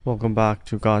Welcome back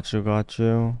to Got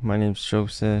You. My name's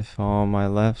Joseph. On my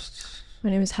left, My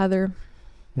name is Heather.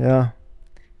 yeah,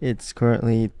 it's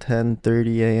currently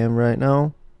 10:30 a.m. right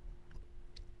now.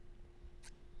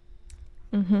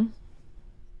 Mm-hmm.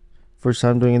 First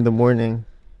time doing it in the morning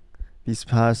these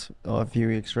past few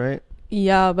weeks, right?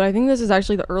 Yeah, but I think this is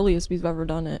actually the earliest we've ever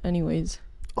done it anyways.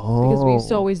 Because we used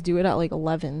to Oh, always do it at like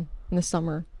 11 in the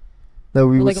summer. that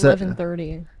we Or would like say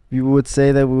 11:30. we would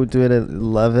say that we would do it at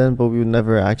 11, but we would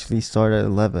never actually start at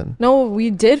 11. No, we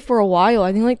did for a while.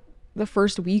 I think like the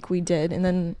first week we did, and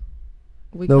then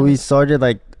we No, kind we of... started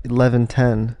like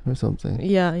 11:10 or something.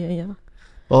 Yeah.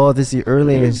 Oh, this is the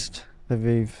earliest that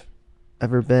we've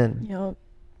ever been. Yeah.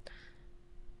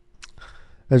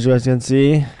 As you guys can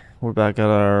see, we're back at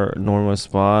our normal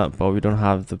spot, but we don't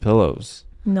have the pillows.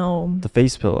 No. The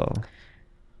face pillow.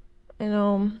 I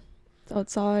know. It's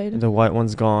outside. The white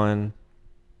one's gone.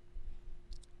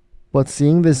 But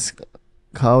seeing this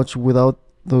couch without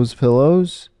those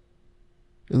pillows,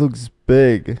 it looks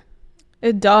big,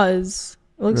 It does.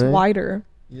 It looks right? wider.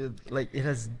 Yeah, like it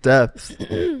has depth.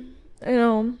 I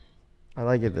know. I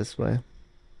like it this way.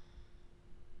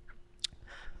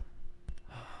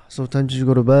 So what time did you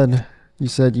go to bed? You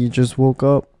said you just woke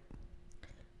up.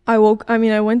 I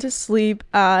went to sleep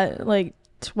at like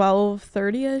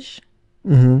 12:30ish.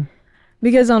 Mm-hmm.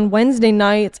 Because on Wednesday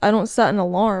nights, I don't set an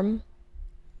alarm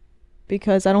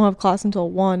because I don't have class until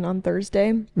 1 on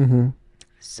Thursday. Mm-hmm.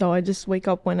 So I just wake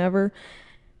up whenever.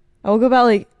 I woke up at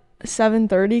like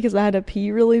 7:30 because I had to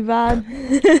pee really bad.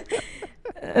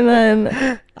 And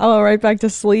then I went right back to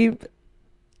sleep.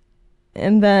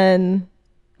 And then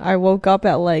I woke up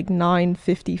at like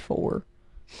 9:54.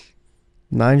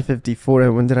 9:54.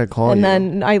 And when did I call you? And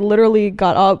then I literally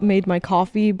got up, made my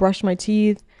coffee, brushed my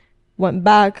teeth, went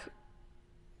back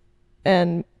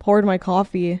and poured my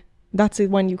coffee. That's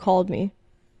when you called me.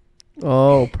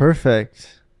 Oh,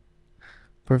 perfect.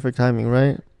 Perfect timing,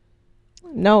 right?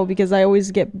 No, because I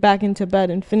always get back into bed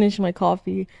and finish my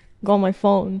coffee, go on my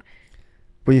phone.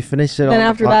 But you finished it Then on the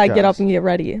after that, I get up podcast. and get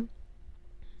ready.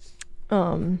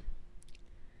 Um,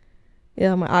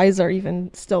 yeah, my eyes are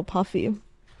even still puffy,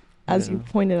 as you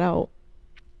Yeah. pointed out.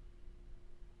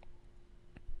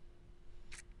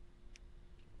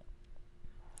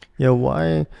 Yeah,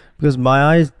 why? Because my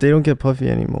eyes, they don't get puffy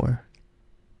anymore.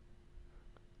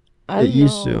 I It don't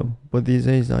used know. to, but these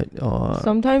days I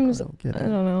Sometimes, don't get I it.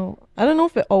 don't know. I don't know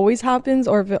if it always happens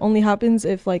or if it only happens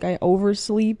if like I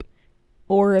oversleep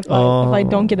or if I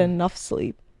don't get Oh, enough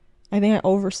sleep. I think I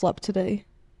overslept today.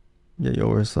 yeah, you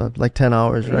overslept like 10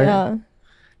 hours, right? Yeah.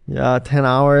 Yeah, 10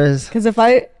 hours. Because if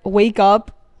I wake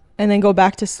up and then go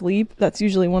back to sleep, that's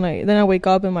usually when I wake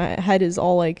up and my head is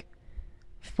all like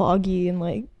foggy and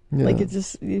like Yeah, it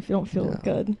just, if you don't feel yeah.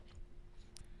 good.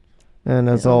 And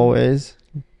as Yeah. always,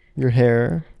 your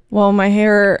hair. Well, my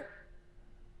hair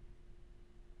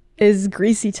is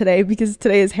greasy today because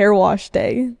today is hair wash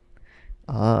day.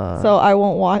 Ah, So I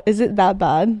won't wash. Is it that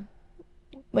bad?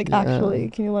 Like, yeah. actually,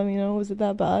 can you let me know? Is it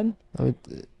that bad? I mean,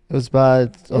 it was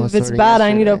bad. Oh, If it's starting bad,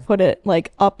 I need to yesterday. put it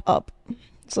like up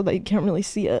so that you can't really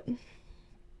see it.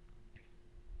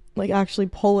 Like, actually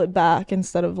pull it back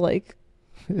instead of like,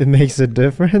 It makes a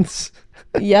difference.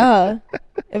 yeah.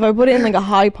 If I put it in like a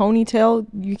high ponytail,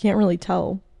 you can't really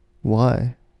tell.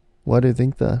 Why? Why do you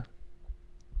think that?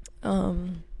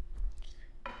 Um,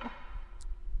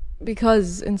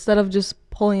 because instead of just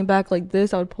pulling it back like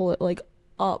this, I would pull it like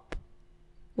up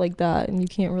like that, and you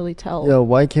can't really tell. Yeah,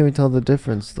 why can't we tell the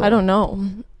difference I though? don't know.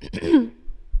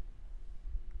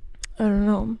 I don't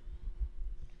know.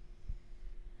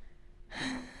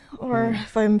 Or Hmm.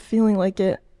 if I'm feeling like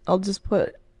it, I'll just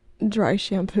put dry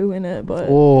shampoo in it, but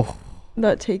Oh,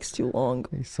 that takes too long.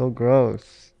 it's so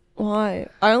gross. Why?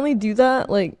 I only do that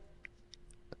like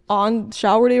on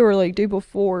shower day or like day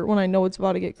before when I know it's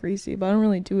about to get greasy, but I don't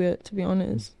really do it to be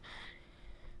honest.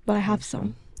 But I have Okay.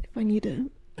 some if I need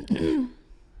it.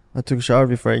 I took a shower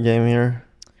before I came here.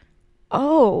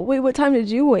 Oh, wait, what time did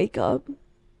you wake up? What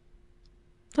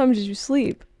time did you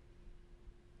sleep?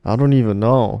 I don't even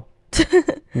know.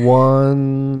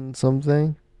 One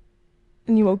something?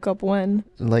 And you woke up when?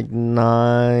 Like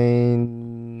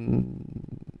 9.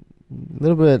 A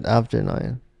little bit after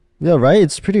 9. Yeah, right?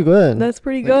 It's pretty good. That's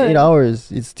pretty Like 8 good.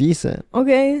 hours. It's decent.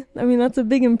 Okay, I mean that's a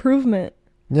big improvement.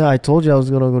 Yeah, I told you I was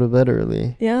gonna go to bed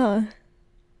early. Yeah.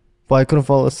 But I couldn't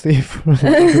fall asleep.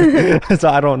 So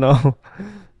I don't know.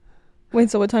 Wait,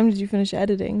 so what time did you finish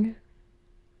editing?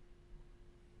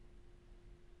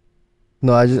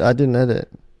 No, I didn't edit.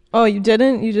 Oh, you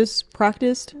didn't? You just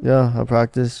practiced? Yeah, I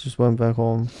practiced, just went back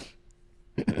home.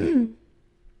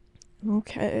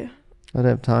 Okay. I didn't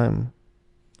have time.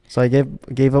 So I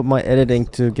gave up my editing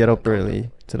to get up early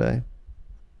today.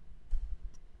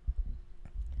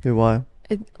 Dude, why?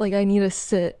 Like I need to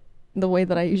sit the way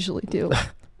that I usually do,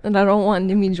 and I don't want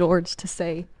Nimmy George to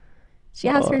say she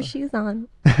has her shoes on.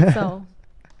 So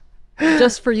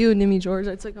just for you, Nimmy George,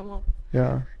 I took them off.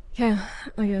 Yeah. Okay,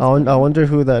 I guess. I wonder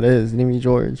who that is, Nimmy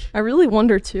George. I really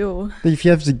wonder too. If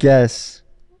you have to guess.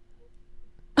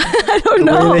 I don't The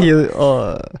know. way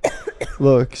that he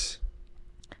looks.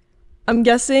 I'm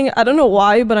guessing. I don't know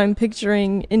why, but I'm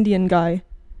picturing Indian guy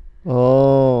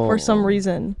Oh. for some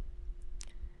reason.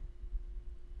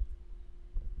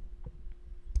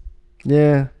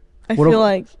 Yeah. I What feel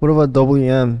like What about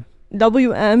WM?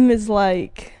 WM is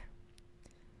like.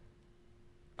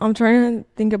 I'm trying to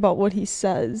think about what he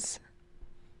says.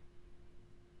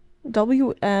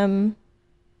 WM,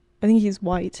 I think he's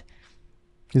white.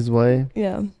 His way?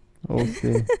 Yeah. We'll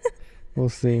see. We'll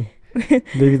see.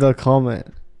 Maybe they'll comment.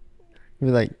 Be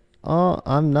like, oh,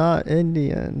 I'm not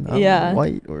Indian. I'm Yeah.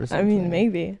 white or something. I mean,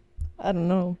 maybe. I don't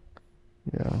know.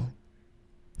 Yeah.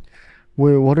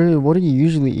 Wait, what do you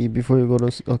usually eat before you go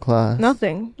to a class?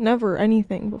 Nothing. Never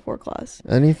anything before class.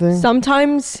 Anything?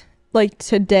 Sometimes, like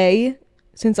today,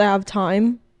 since I have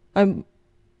time, I'm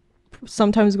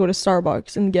sometimes go to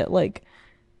Starbucks and get like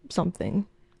something.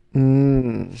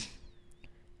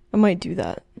 I might do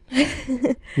that.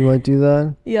 You might do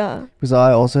that? Yeah. Because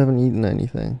I also haven't eaten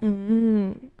anything.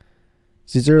 Mm-hmm.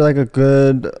 Is there like a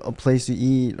place to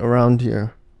eat around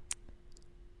here?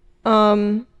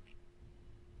 I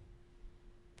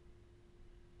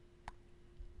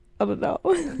don't know.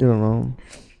 You don't know.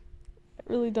 I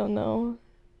really don't know.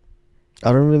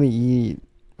 I don't really eat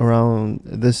around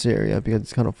this area because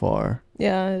it's kind of far.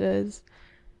 Yeah, it is.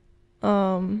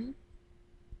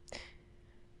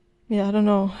 Yeah, I don't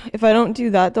know. If I don't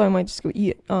do that though, I might just go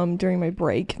eat during my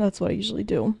break. That's what I usually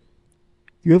do.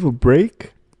 You have a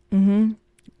break? Mm-hmm.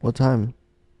 What time?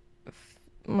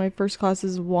 My first class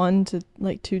is 1 to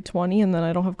like 2:20, and then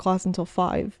I don't have class until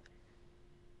 5.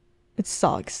 It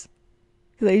sucks.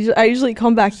 Cause I usually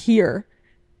come back here.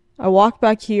 I walk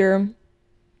back here.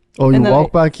 Oh, you and then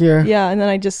walk back here? Yeah, and then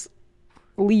I just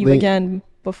leave again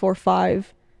before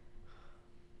 5.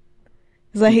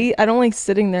 Cause I don't like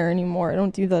sitting there anymore. I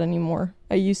don't do that anymore.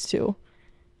 I used to.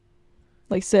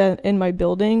 Like sit in my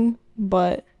building,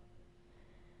 but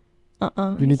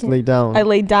You need to lay down. I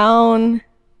lay down.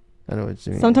 I know what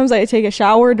you mean. Sometimes I take a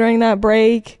shower during that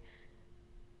break.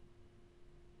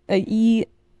 I eat.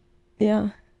 Yeah.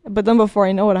 But then before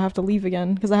I know it, I have to leave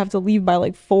again because I have to leave by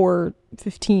like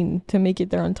 4:15 to make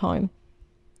it there on time.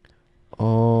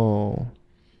 Oh.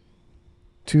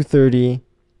 2:30,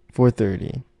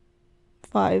 4:30.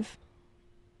 5.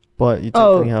 But you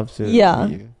technically have to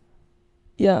leave.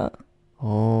 Yeah.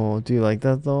 Oh, do you like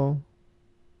that though?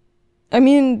 I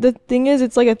mean, the thing is,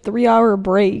 it's like a 3-hour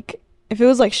break. If it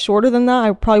was like shorter than that,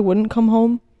 I probably wouldn't come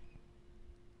home.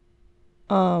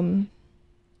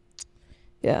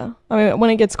 Yeah. I mean, when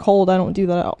it gets cold, I don't do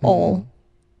that at all.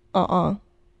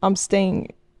 I'm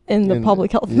staying in the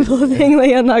public health building.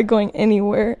 Like, I'm not going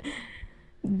anywhere.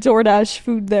 DoorDash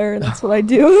food there. That's what I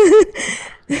do.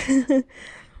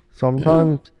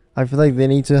 Sometimes I feel like they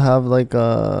need to have like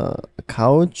a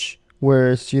couch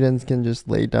where students can just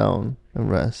lay down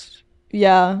and rest.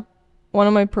 Yeah. One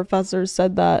of my professors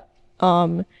said that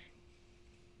in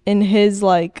his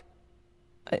like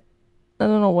I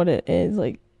don't know what it is,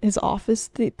 like his office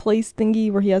place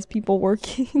thingy where he has people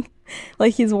working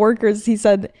like his workers. He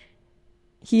said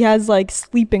he has like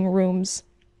sleeping rooms,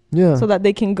 so that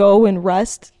they can go and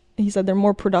rest. He said they're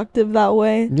more productive that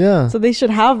way. Yeah. So they should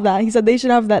have that. He said they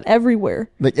should have that everywhere.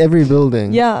 Like every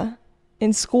building. Yeah.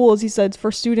 In schools, he said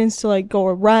for students to like go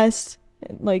rest,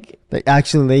 like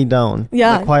actually lay down.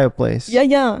 Yeah. A quiet place.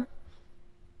 Yeah.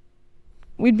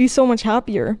 We'd be so much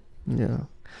happier. Yeah.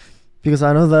 Because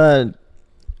I know that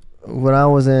when I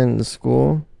was in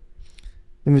school,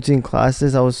 in between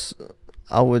classes,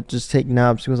 I would just take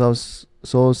naps because I was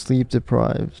so sleep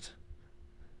deprived.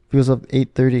 Because of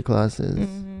 8:30 classes.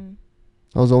 Mm-hmm.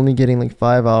 I was only getting like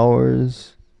 5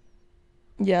 hours.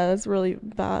 Yeah, that's really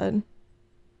bad.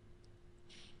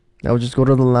 I would just go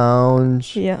to the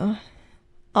lounge. Yeah.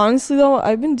 Honestly though,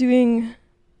 I've been doing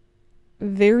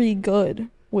very good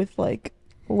with like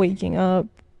waking up.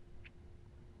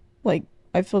 Like,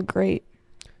 I feel great.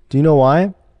 Do you know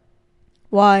why?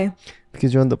 Why?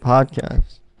 Because you're on the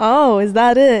podcast. Oh, is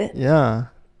that it? Yeah.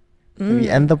 We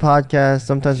end the podcast.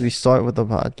 Sometimes we start with the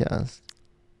podcast.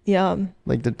 Yeah.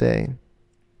 Like the day.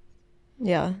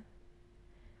 Yeah.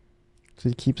 So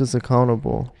it keeps us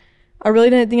accountable. I really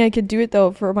didn't think I could do it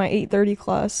though for my 8:30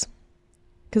 class.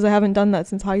 Because I haven't done that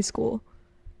since high school.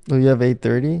 Oh, you have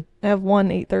 8:30? I have one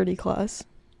 8:30 class,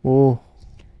 Oh,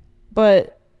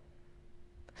 but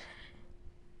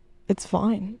it's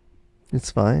fine.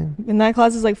 it's fine. And that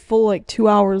class is like full, like 2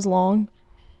 hours long.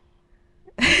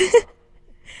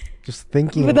 Just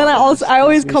thinking But then about it just I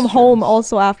always gives me come home stress.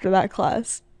 also after that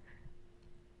class.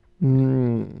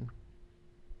 Mm.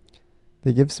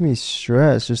 That gives me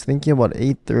stress just thinking about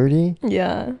 8:30.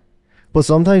 Yeah. But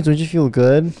sometimes don't you feel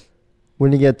good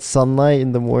when you get sunlight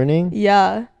in the morning?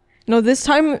 Yeah. No, this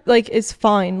time like it's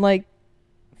fine. Like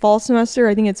fall semester,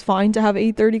 I think it's fine to have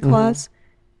 8:30 Mhm. class.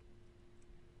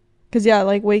 Cause yeah,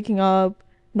 like waking up,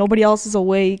 nobody else is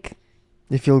awake.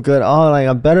 You feel good. Oh, like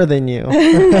I'm better than you.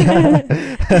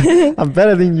 I'm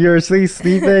better than you. You're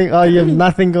sleeping. Oh, you have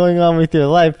nothing going on with your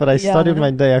life, but I started Yeah.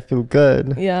 my day. I feel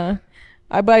good. Yeah.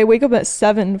 But I wake up at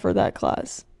 7 for that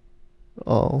class.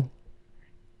 Oh,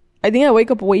 I think I wake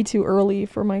up way too early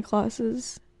for my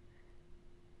classes.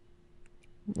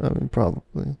 I mean,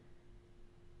 probably.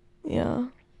 Yeah.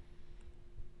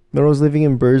 When I was living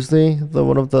in Bursley,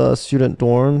 one of the student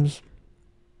dorms,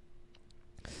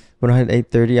 when I had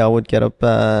 8:30, I would get up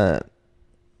at.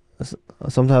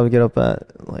 Sometimes I would get up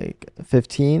at like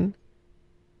 15.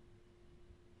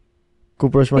 Go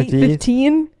brush my teeth.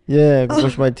 8:15? Yeah, go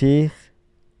brush my teeth.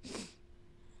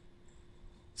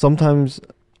 Sometimes,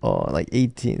 oh, like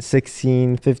 18,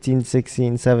 16, 15,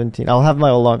 16, 17. I'll have my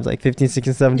alarms like 15,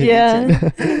 16, 17,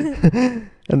 Yeah. 18.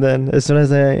 And then as soon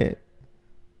as I get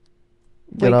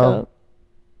Wake up, up.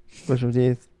 brush my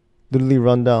teeth, literally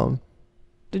run down.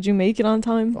 Did you make it on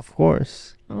time? Of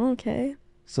course. Oh, okay.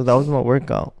 So that was my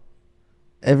workout.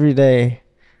 Every day,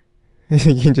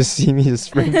 you can just see me just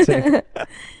sprinting.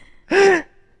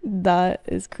 That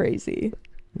is crazy.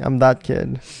 I'm that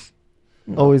kid.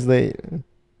 No. Always late.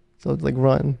 So it's like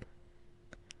run.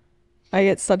 I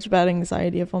get such bad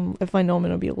anxiety if I know I'm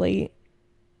gonna be late.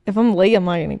 If I'm late, I'm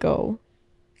not gonna go.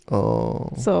 Oh,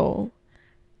 So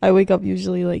I wake up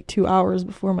usually like 2 hours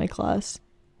before my class.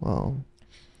 wow.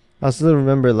 I still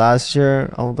remember last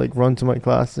year, I would like run to my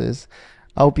classes.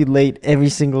 I would be late every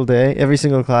single day, every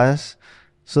single class.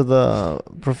 So the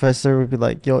professor would be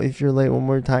like, "Yo, if you're late one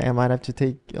more time, I might have to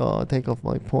take off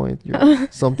my point. You're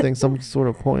some sort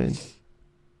of point."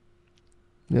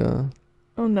 Yeah.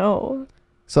 Oh no.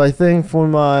 So I think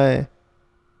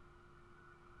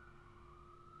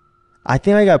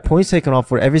I got points taken off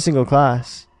for every single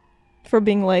class. For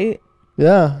being late.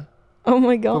 Yeah, Oh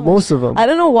my for god. most of them. I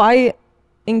don't know why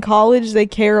in college they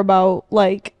care about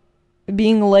like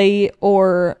being late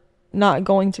or not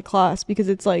going to class because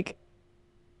it's like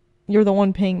you're the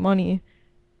one paying money.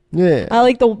 Yeah. I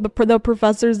like the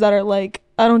professors that are like,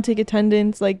 I don't take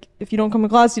attendance. Like if you don't come to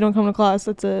class, you don't come to class.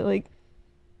 That's it. Like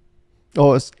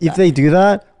Oh, if they do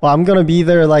that, well, I'm gonna be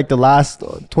there like the last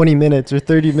 20 minutes or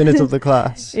 30 minutes of the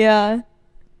class. yeah.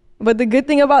 But the good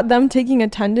thing about them taking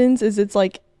attendance is it's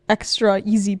like extra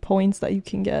easy points that you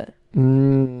can get.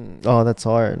 Oh, that's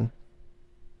hard.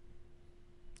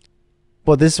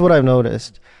 But this is what I've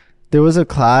noticed. There was a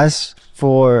class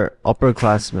for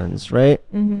upperclassmen, right?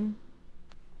 Mm-hmm.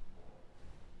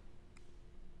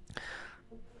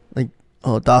 Like,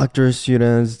 doctor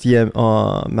students,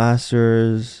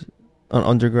 masters,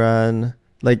 undergrad.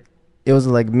 Like, it was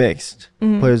like mixed.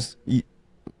 Mm-hmm.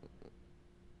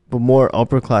 But more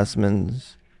upperclassmen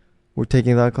were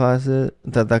taking that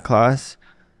class,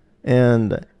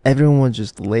 and everyone was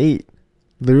just late.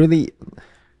 Literally,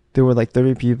 there were like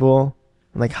 30 people,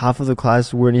 and like half of the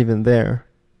class weren't even there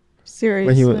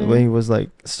Seriously. when he was like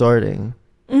starting.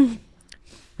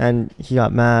 And he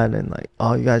got mad and like,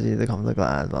 oh, you guys need to come to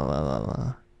class, blah blah blah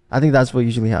blah. I think that's what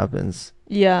usually happens.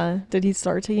 Yeah. Did he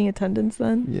start taking attendance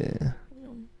then? Yeah.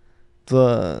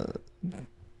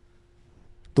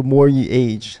 The more you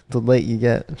age, the late you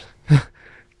get.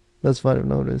 That's what I've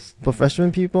noticed. But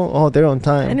freshman people, oh, they're on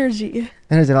time. Energy.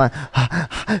 And they're like,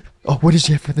 oh, what did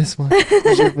you get for this one? What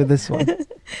did you get for this one?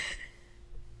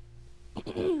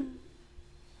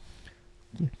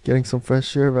 Getting some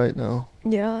fresh air right now.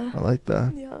 Yeah. I like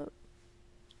that. Yeah.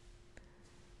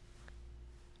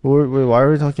 Wait, why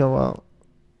are we talking about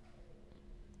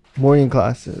morning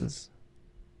classes?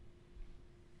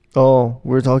 Oh,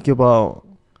 we're talking about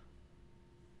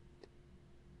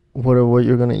what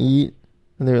you're gonna eat.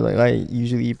 And they're like, I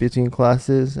usually eat between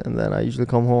classes, and then I usually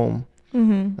come home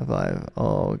Mm-hmm. at 5.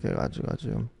 Oh, okay, got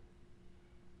you.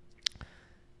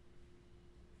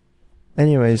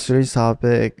 Anyways, today's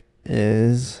topic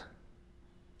is,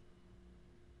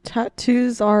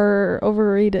 Tattoos are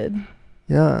overrated.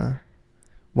 yeah.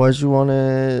 Why'd you want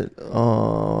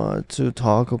to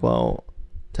talk about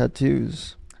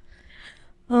tattoos?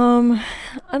 I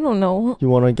don't know. You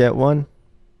want to get one?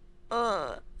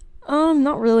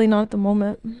 Not really, not at the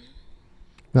moment.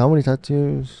 How many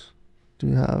tattoos do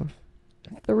you have?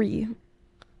 3.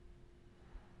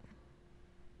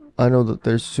 I know that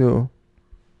there's 2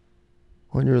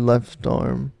 on your left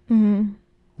arm. Mm-hmm.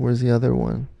 Where's the other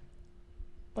one?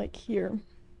 Like here.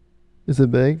 Is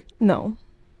it big? No.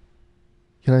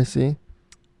 Can I see?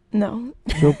 No.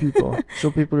 Show people.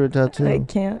 Show people your tattoo. I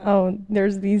can't. Oh,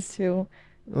 there's these 2.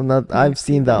 Well, not. I've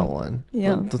seen that one.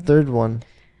 Yeah. The third one.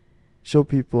 Show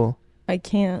people. I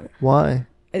can't. Why?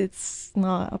 It's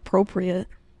not appropriate.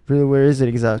 Really, where is it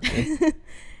exactly?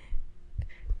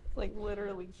 Like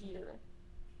literally here.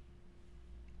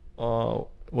 Oh,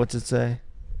 what's it say?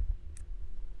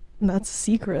 And that's a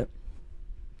secret.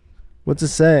 What's it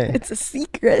say? It's a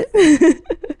secret.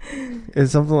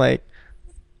 It's something like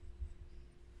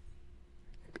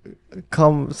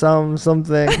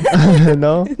something.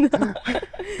 No? No.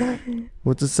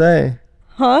 What's it say?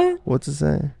 Huh? What's it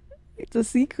say? It's a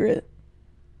secret.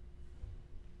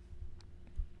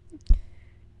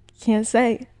 Can't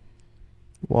say.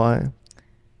 Why?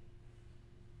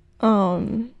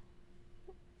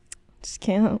 Just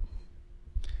can't.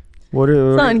 What It's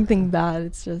are not anything bad.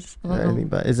 It's just I don't know. anything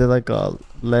bad? Is it like a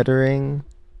lettering?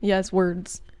 Yeah, it's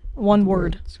words. One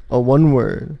word. Oh, one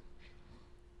word.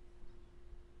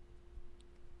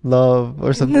 Love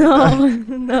or something.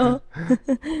 No, no,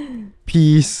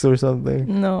 Peace or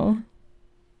something. no.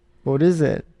 What is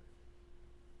it?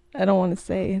 I don't want to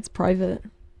say. It's private.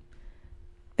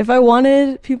 If I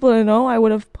wanted people to know, I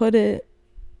would have put it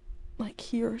like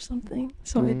here or something.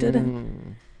 So I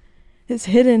didn't. It's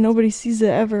hidden. Nobody sees it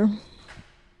ever.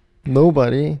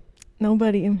 Nobody.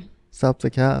 Nobody. Stop the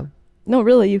cab. No,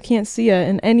 really, you can't see it.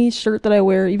 In any shirt that I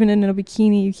wear, even in a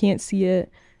bikini, you can't see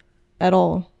it at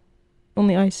all.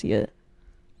 Only I see it.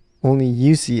 Only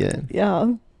you see it.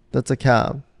 Yeah. That's a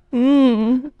cab.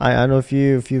 Mm. I know a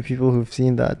few people who've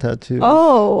seen that tattoo.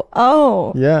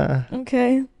 Oh. Yeah.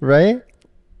 Okay. Right?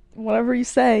 Whatever you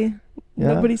say.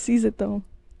 Yeah. Nobody sees it though.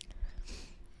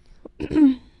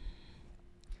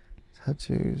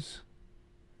 Tattoos.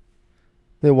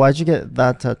 Then why'd you get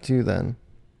that tattoo then?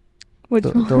 Which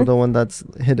one? The one that's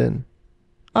hidden.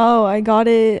 Oh, I got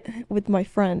it with my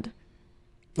friend.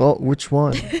 Oh, which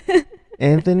one?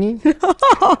 Anthony?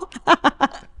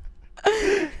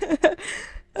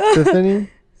 Tiffany?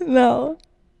 No.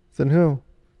 Then who?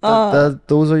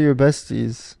 Those are your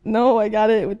besties. No, I got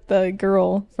it with the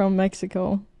girl from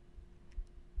Mexico.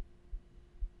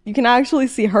 You can actually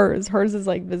see hers. Hers is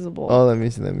like visible. Oh, let me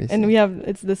see. And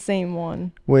it's the same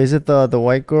one. Wait, is it the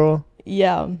white girl?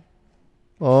 Yeah.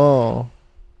 Oh.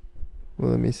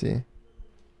 Well, let me see.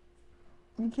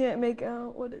 You can't make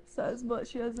out what it says, but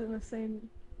she has it in the same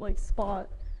like spot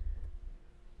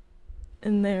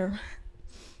in there.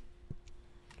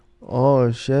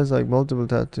 Oh, she has like multiple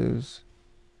tattoos.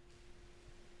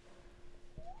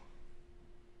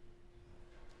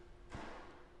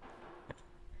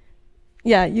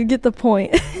 Yeah, you get the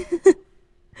point.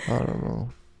 I don't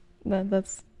know.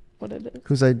 That's what it is.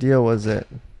 Whose idea was it?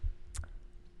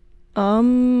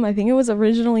 I think it was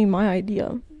originally my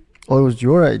idea. Oh, it was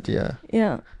your idea.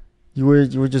 Yeah. You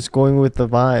were just going with the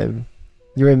vibe.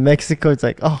 You were in Mexico. It's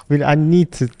like, oh, I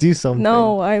need to do something.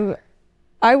 No,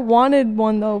 I wanted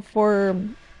one though for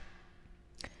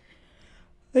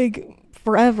like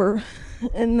forever,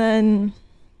 and then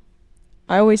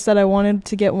I always said I wanted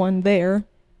to get one there,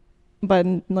 but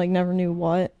like never knew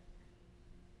what.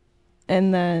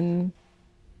 And then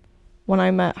when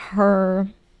I met her,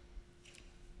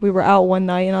 we were out one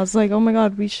night and I was like, oh my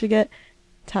god, we should get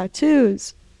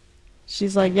tattoos.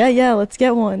 She's like, yeah, let's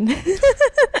get one.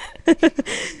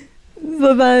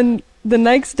 So then the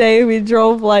next day we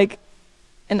drove like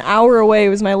an hour away. It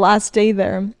was my last day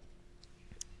there.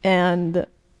 And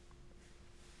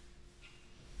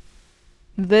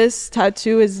this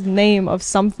tattoo is the name of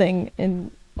something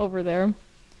in over there. And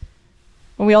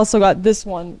we also got this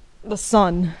one, the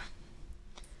sun.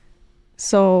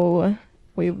 So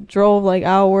we drove like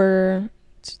hour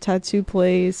to tattoo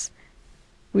place.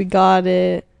 We got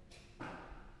it.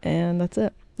 And that's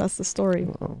it. That's the story.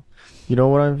 Oh. You know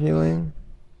what I'm feeling?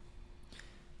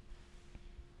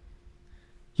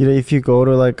 You know, if you go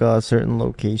to like a certain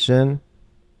location,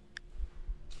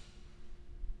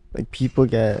 like people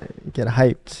get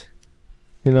hyped,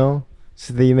 you know?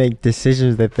 So they make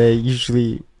decisions that they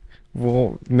usually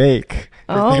won't make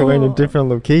if they were in a different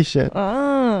location.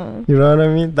 You know what I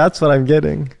mean? That's what I'm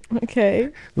getting. Okay.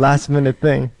 Last minute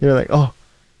thing. You're like, oh,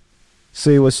 so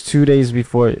it was 2 days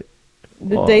before.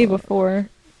 The day before.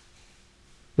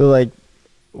 So like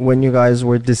when you guys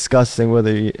were discussing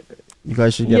whether you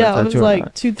guys should get a tattoo it was or like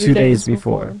not. 2 days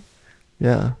before.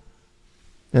 Yeah.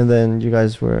 And then you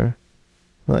guys were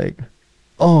Like,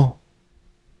 oh,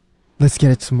 let's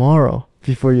get it tomorrow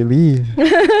before you leave,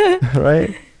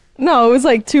 right? No, it was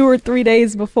like 2 or 3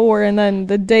 days before, and then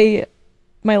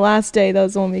my last day, that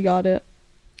was when we got it.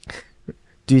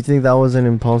 Do you think that was an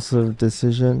impulsive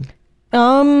decision?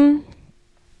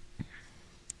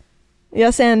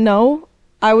 Yes and no.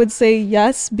 I would say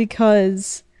yes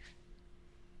because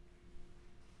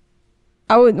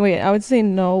I would say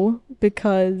no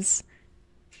because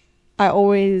I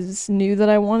always knew that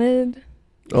I wanted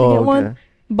to Oh, get one. okay.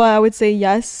 But I would say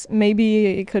yes. Maybe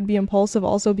it could be impulsive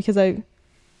also because like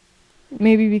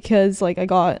I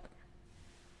got,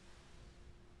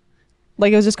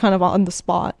 like it was just kind of on the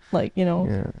spot, like, you know.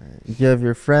 Yeah. You have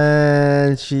your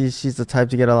friend. She's the type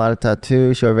to get a lot of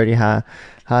tattoos. She already has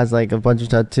like a bunch of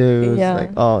tattoos. Yeah.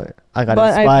 Like, oh, I got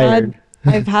But inspired.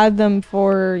 I've had them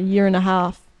for a year and a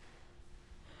half.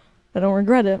 I don't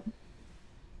regret it.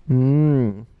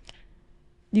 Mm.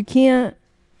 You can't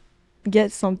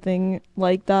get something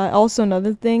like that. Also,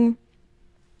 another thing,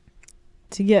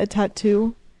 to get a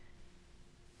tattoo,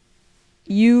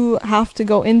 you have to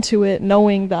go into it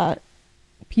knowing that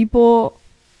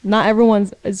not everyone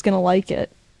is gonna like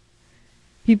it.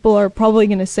 People are probably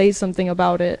gonna say something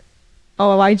about it.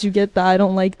 Oh, why'd you get that? I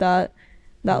don't like that.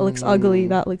 That looks ugly.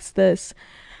 That looks this.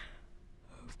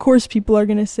 Of course, people are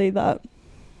gonna say that.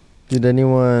 Did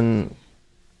anyone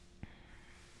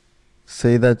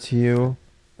say that to you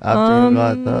after you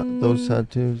got those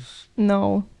tattoos?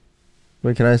 No.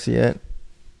 Wait, can I see it?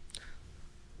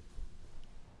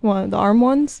 What, the arm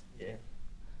ones?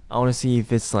 I want to see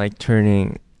if it's like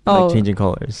turning, Oh. like changing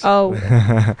colors. Oh.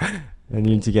 I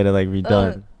need to get it like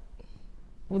redone.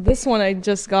 Well, this one I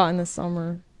just got in the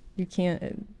summer. You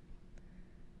can't.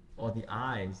 Oh, the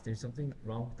eyes. There's something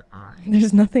wrong with the eyes.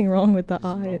 There's nothing wrong with the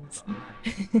eyes.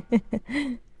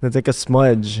 It's like a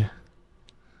smudge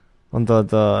on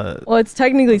the Well, it's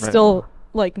technically Right. still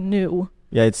like new.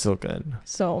 Yeah, it's still good.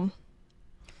 So,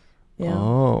 yeah.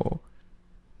 Oh.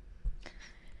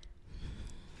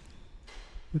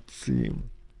 Let's see.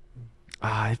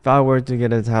 If I were to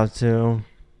get a tattoo,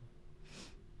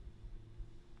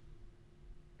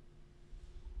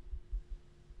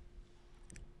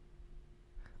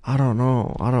 I don't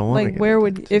know. I don't want to Like, get where a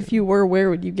would, tattoo. if you were, where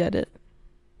would you get it?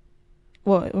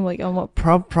 What, like, on what?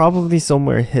 Probably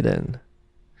somewhere hidden.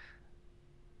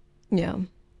 Yeah.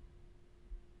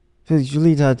 Because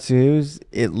usually tattoos,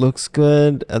 it looks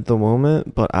good at the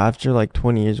moment, but after like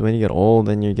 20 years, when you get old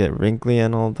and you get wrinkly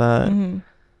and all that, Hmm.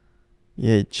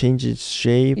 yeah, it changes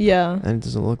shape Yeah. and it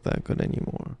doesn't look that good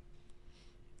anymore.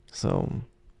 So,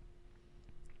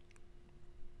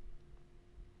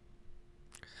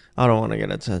 I don't want to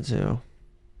get a tattoo.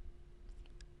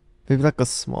 Maybe like a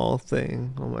small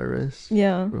thing on my wrist.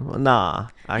 Yeah. Nah.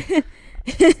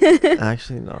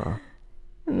 Actually, nah.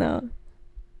 No.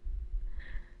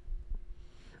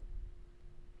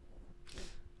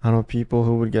 I know people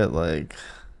who would get like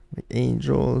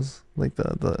angels, like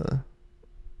the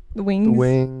The wings.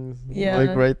 wings, Yeah.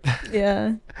 like right there,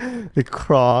 Yeah. the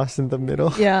cross in the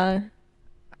middle. Yeah.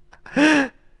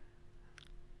 Do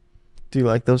you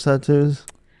like those tattoos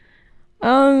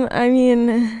I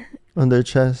mean, on their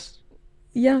chest?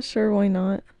 yeah, sure, why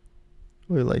not?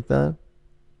 Oh, you like that?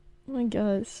 I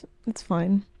guess. It's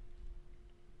fine.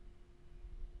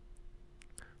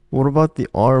 What about the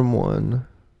arm one?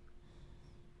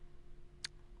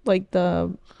 Like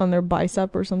on their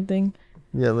bicep or something.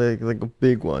 Yeah, like a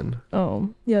big one.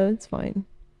 Oh, yeah, it's fine.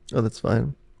 Oh, that's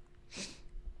fine.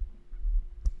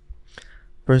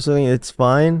 Personally, it's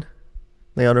fine.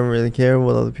 Like, I don't really care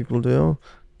what other people do,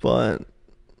 but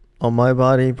on my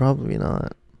body, probably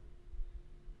not.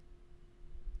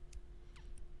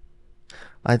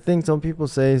 I think some people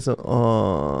say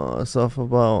stuff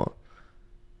about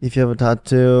if you have a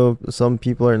tattoo, some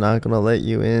people are not gonna let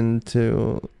you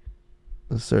into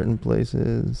certain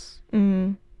places,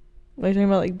 Mm. Like talking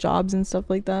about like jobs and stuff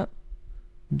like that.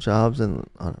 jobs, and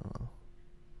I don't know,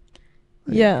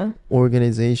 like Yeah.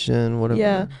 organization, whatever.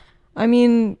 Yeah. I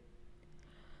mean,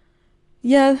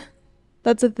 yeah,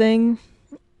 that's a thing.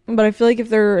 But I feel like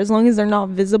as long as they're not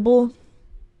visible,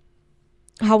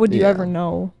 how would you Yeah. ever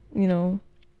know? You know,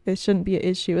 it shouldn't be an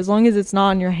issue. As long as it's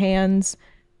not on your hands,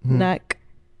 Hmm. neck,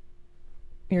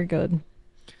 you're good.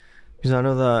 Because I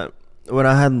know that when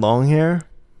I had long hair,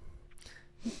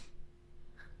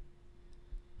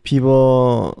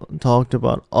 people talked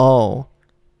about, oh,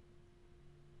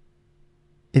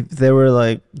 if they were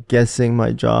like guessing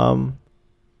my job,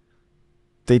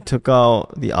 they took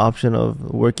out the option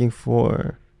of working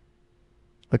for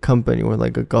a company or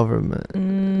like a government,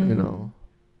 you know,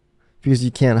 because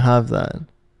you can't have that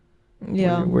when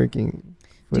Yeah. you're working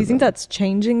Do you think that's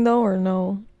changing though, or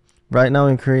no? Right now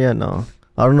in Korea, no.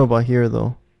 I don't know about here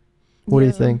though. What do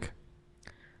you think?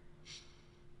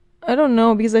 I don't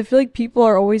know, because I feel like people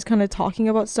are always kind of talking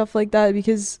about stuff like that,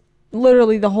 because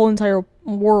literally the whole entire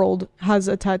world has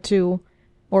a tattoo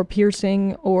or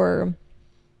piercing or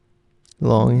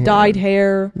Long hair. dyed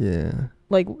hair. Yeah.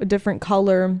 Like a different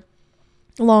color,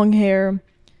 long hair.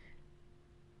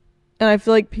 And I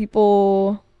feel like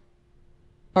people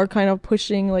are kind of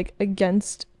pushing like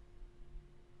against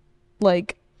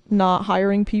like not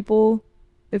hiring people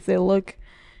if they look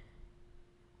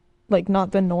like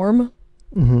not the norm.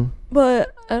 Mm-hmm.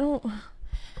 But I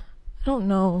don't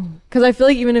know, because I feel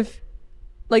like even if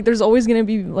like there's always gonna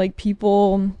be like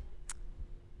people,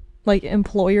 like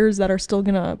employers that are still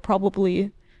gonna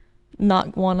probably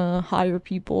not wanna hire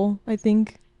people, I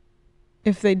think,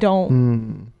 if they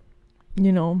don't,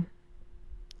 you know.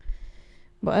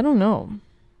 But I don't know.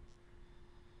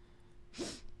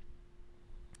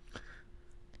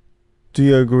 Do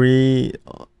you agree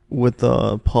with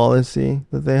the policy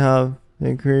that they have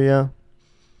in Korea?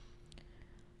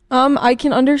 I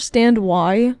can understand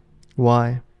why.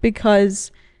 Why?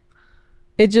 Because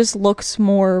it just looks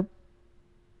more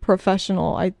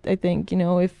professional, I think, you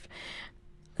know, if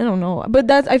I don't know. But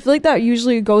that's, I feel like that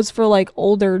usually goes for like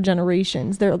older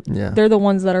generations. They're the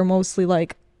ones that are mostly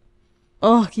like,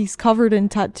 oh, he's covered in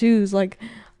tattoos. Like,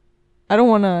 I don't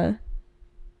want to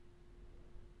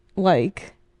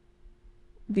like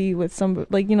be with somebody,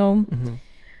 like, you know. Mm-hmm.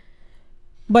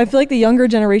 But I feel like the younger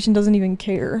generation doesn't even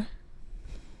care.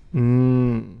 Yeah,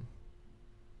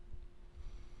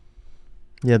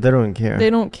 they don't care. They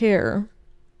don't care.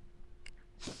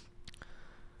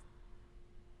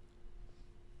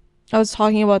 I was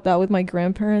talking about that with my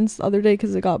grandparents the other day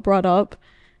because it got brought up.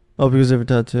 Oh, because of a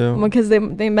tattoo? Because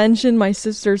they mentioned my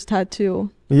sister's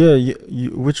tattoo. Yeah,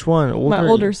 which one? My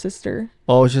older sister.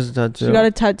 Oh, it's just a tattoo. She got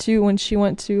a tattoo when she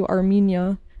went to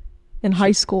Armenia in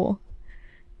high school.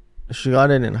 She got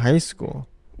it in high school?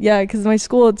 Yeah, because my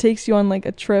school takes you on like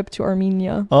a trip to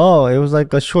Armenia. Oh, it was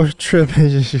like a short trip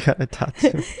and she got a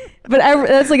tattoo. But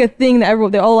that's like a thing that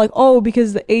everyone, they're all like, oh,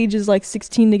 because the age is like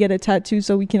 16 to get a tattoo,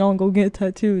 so we can all go get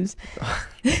tattoos.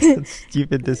 That's a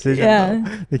stupid decision. Yeah.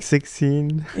 Though. Like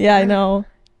 16. Yeah, I know.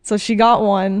 So she got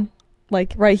one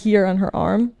like right here on her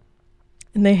arm,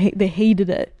 and they hated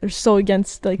it. They're so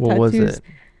against like what tattoos. Was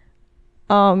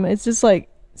it? It's just like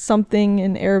something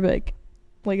in Arabic,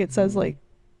 like it says like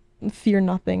fear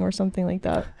nothing or something like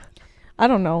that. I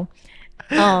don't know.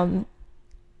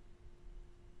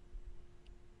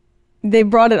 They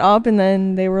brought it up, and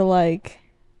then they were like,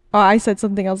 oh, I said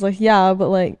something. I was like, yeah, but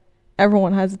like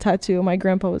everyone has a tattoo. My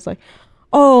grandpa was like,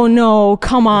 oh no,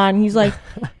 come on. He's like,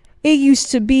 it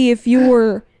used to be if you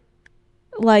were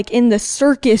like in the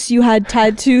circus, you had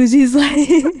tattoos. He's like,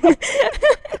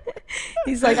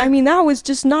 I mean, that was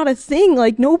just not a thing.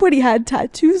 Like nobody had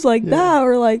tattoos like that,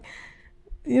 or like,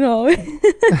 you know. I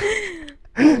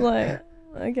was like,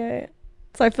 okay.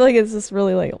 So I feel like it's just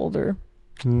really like older.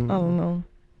 I don't know.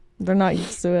 They're not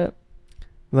used to it.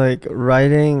 Like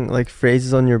writing like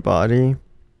phrases on your body.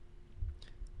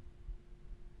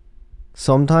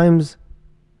 Sometimes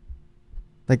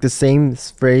like the same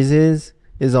phrases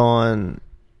is on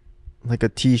like a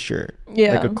t-shirt.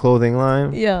 Yeah. Like a clothing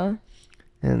line. Yeah.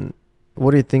 And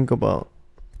what do you think about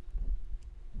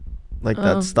like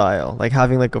that style? Like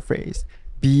having like a phrase.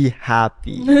 Be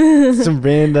happy. Some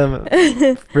random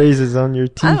phrases on your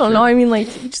t-shirt. I don't know. I mean,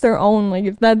 like, to each their own. Like,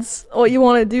 if that's what you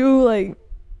want to do, like,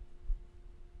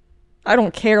 I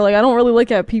don't care. Like, I don't really look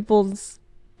at people's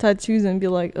tattoos and be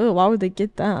like, oh, why would they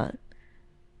get that?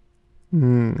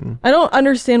 I don't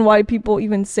understand why people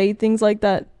even say things like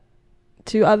that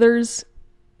to others,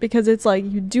 because it's like,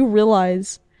 you do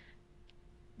realize,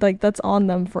 like, that's on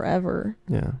them forever.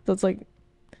 Yeah. So it's like,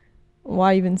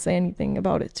 why even say anything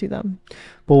about it to them?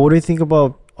 But what do you think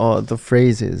about the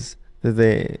phrases that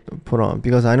they put on?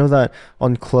 Because I know that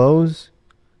on clothes,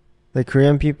 like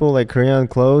Korean people, like Korean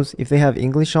clothes, if they have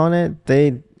English on it,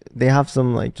 they have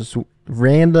some like just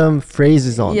random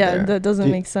phrases on there. Yeah, that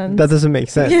doesn't make sense. That doesn't make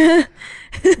sense. Yeah.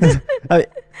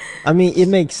 I mean, it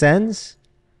makes sense.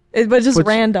 But just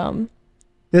random.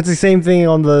 It's the same thing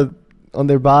on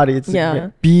their body. It's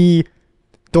like,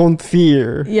 don't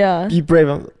fear. Yeah. Be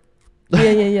brave.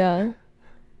 Yeah.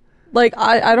 Like,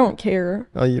 I don't care.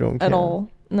 Oh, you don't care? At all.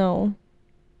 No.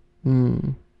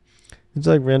 It's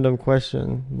like random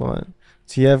question, but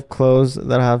so you have clothes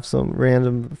that have some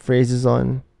random phrases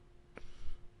on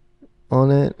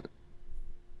it?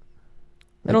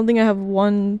 I don't think I have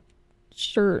one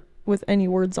shirt with any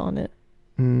words on it.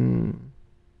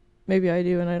 Maybe I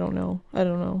do, and I don't know.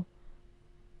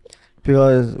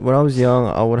 Because when I was young,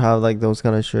 I would have like those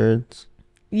kind of shirts.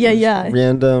 Yeah, Just yeah.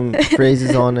 random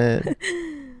phrases on it.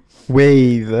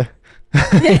 Wave.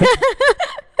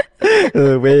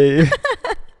 Wave.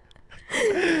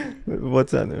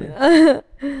 What's that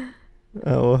name?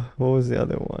 Oh, what was the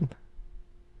other one?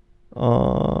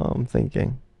 I'm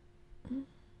thinking.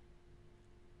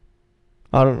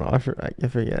 I don't know. I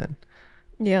forget.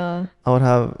 Yeah. I would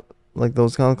have like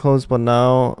those kind of clothes, but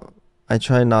now I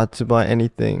try not to buy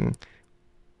anything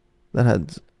that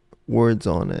has words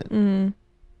on it. Mm.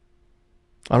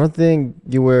 I don't think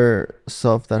you wear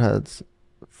stuff that has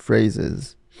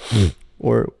phrases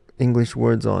or English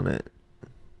words on it.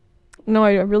 No,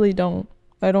 I really don't.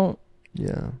 I don't.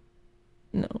 Yeah.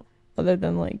 No. Other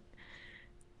than like.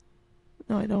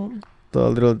 No, I don't. The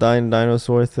little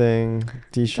dinosaur thing,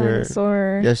 t-shirt.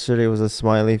 Dinosaur. Yesterday was a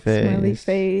smiley face. Smiley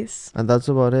face. And that's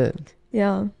about it.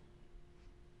 Yeah.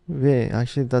 Yeah,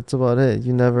 actually, that's about it.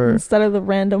 You never. Instead of the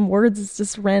random words, it's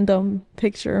just random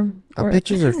picture.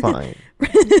 Pictures are fine.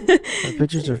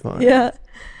 Pictures are fine. Yeah.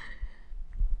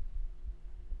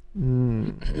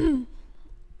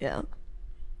 Yeah.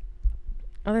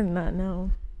 Other than that,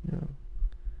 no. Yeah.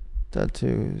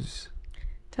 Tattoos.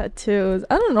 Tattoos.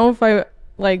 I don't know if I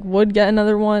like would get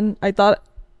another one. I thought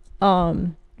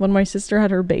when my sister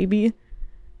had her baby.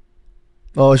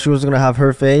 Oh, she was gonna have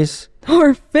her face?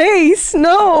 Her face?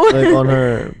 No. Like on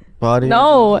her body?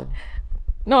 No.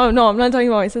 No, I'm not talking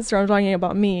about my sister. I'm talking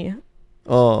about me.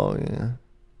 Oh, yeah.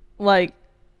 Like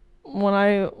when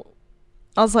I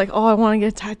was like, oh, I want to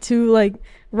get a tattoo like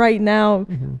right now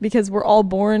because we're all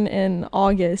born in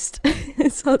August.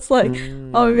 So it's like,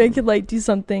 oh, maybe I could like do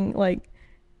something like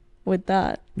with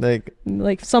that.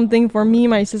 Like something for me,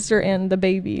 my sister, and the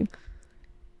baby.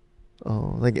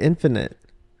 Oh, like infinite.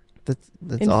 That's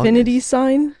Infinity August.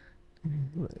 sign?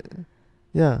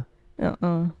 Yeah.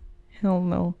 Hell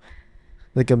no.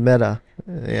 Like a meta.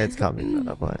 Yeah, it's called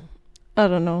meta, but I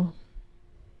don't know.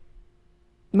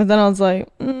 But then I was like,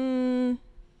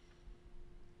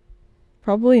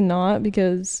 probably not,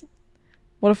 because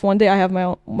what if one day I have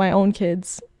my own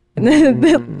kids and then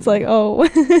it's like, oh,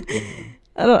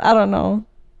 I don't know.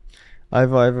 I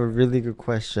have a really good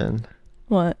question.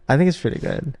 What? I think it's pretty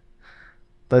good.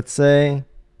 Let's say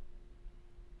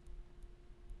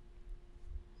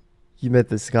you met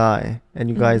this guy and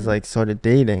you guys like started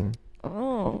dating.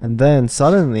 Oh. And then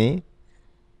suddenly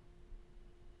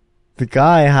the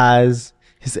guy has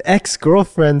his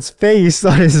ex-girlfriend's face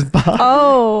on his body.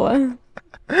 Oh.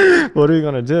 What are you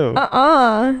gonna do?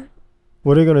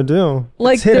 What are you gonna do?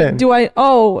 Like, it's hidden. So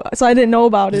I didn't know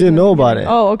about it. You didn't know about it.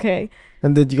 Oh, okay.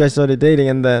 And then you guys started dating,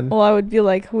 and then Well, I would be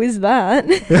like, who is that?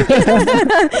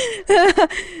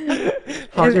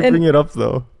 how'd you bring it up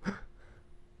though?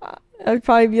 I'd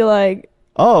probably be like,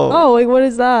 Oh, like, what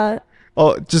is that?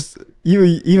 oh, just you.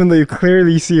 Even though you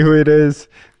clearly see who it is.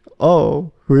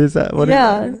 Oh, who is that? What is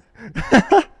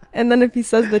that? And then if he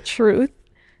says the truth,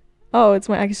 oh, it's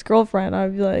my ex-girlfriend,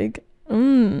 I'd be like,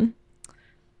 like,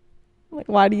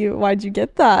 why'd you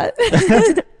get that?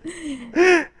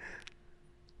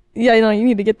 Yeah, you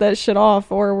need to get that shit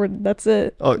off, or that's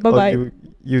it. Oh, bye-bye.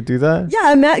 You do that?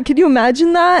 Yeah, could you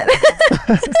imagine that?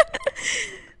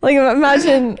 Like,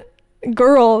 imagine a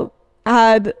girl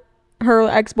had her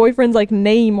ex-boyfriend's like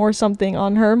name or something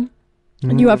on her,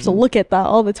 and you have to look at that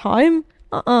all the time.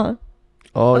 Oh,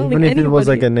 don't even think if it was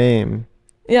like anybody- a name,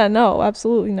 Yeah, no,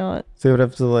 absolutely not. so you would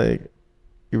have to like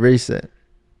erase it.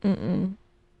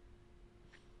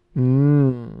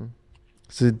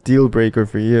 It's a deal breaker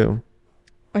for you.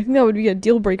 I think that would be a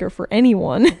deal breaker for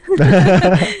anyone.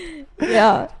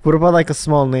 Yeah. What about like a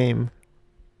small name?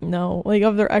 No, like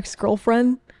of their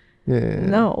ex-girlfriend? Yeah.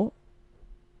 No.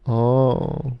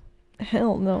 Oh.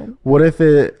 Hell no. What if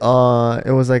it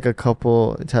was like a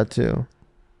couple tattoo?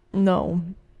 No.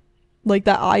 Like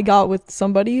that I got with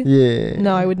somebody? Yeah.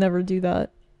 No, I would never do that.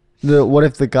 What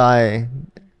if the guy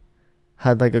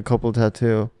had like a couple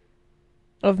tattoo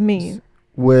Of me?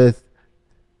 with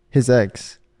his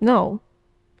ex? No.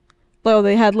 Oh,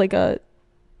 they had like a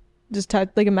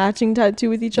like a matching tattoo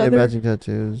with each Yeah, other? matching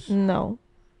tattoos. No.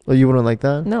 Oh, you wouldn't like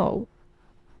that? No.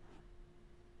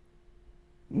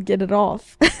 Get it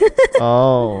off.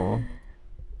 Oh.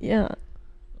 Yeah.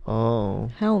 Oh.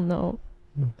 Hell no.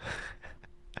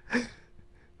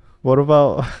 What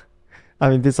about? I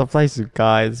mean, this applies to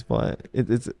guys, but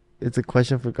it's a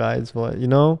question for guys. But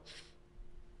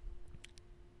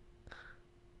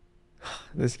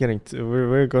this is getting too.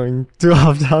 We're going too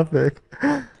off topic.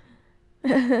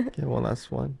 Okay, one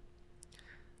last one.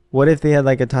 What if they had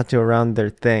like a tattoo around their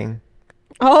thing?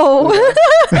 Oh.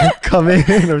 Come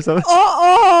in or something.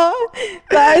 Oh.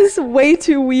 That is way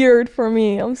too weird for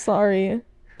me. I'm sorry.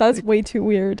 That's way too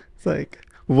weird. It's like,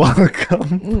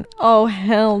 welcome. Oh,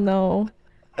 hell no.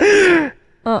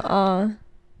 Uh-uh.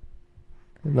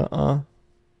 Nuh-uh.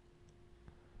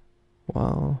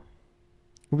 Wow.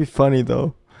 It'd be funny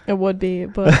though. It would be,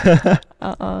 but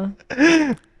uh-uh.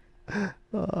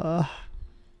 Uh,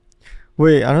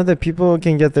 wait, I know that people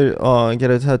can get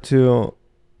get a tattoo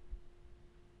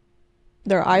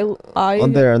Their eye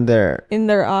on their in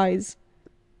their eyes.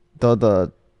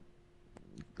 the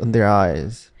on their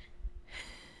eyes.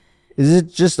 Is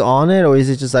it just on it, or is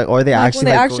it just like, or are they Like actually when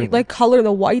they like actually going- like color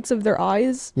the whites of their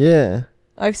eyes. Yeah.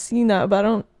 I've seen that, but I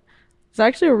don't. It's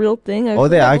actually a real thing. I Are feel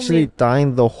they like actually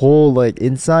dyeing the whole like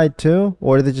inside too,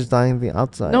 or are they just dyeing the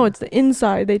outside? No, it's the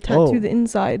inside. They tattoo Oh. the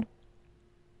inside.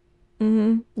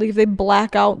 Like if they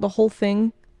black out the whole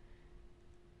thing.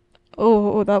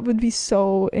 Oh, that would be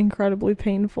so incredibly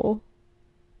painful.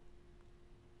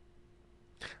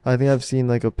 I think I've seen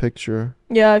like a picture.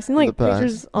 Yeah, I've seen in like the back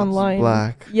pictures that's online.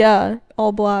 black. Yeah,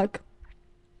 all black.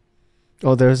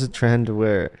 Oh, there's a trend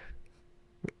where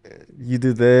you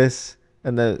do this,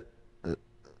 and then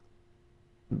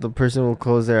the person will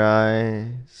close their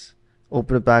eyes,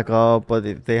 open it back up, but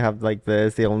if they have like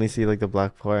this, they only see like the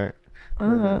black part.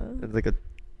 It's like a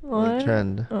What?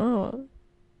 trend. Oh.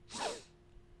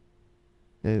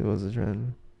 It was a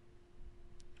trend.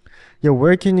 Yeah,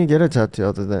 where can you get a tattoo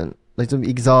other than like some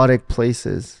exotic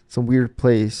places, some weird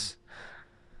place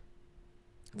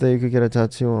that you could get a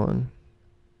tattoo on?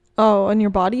 Oh, on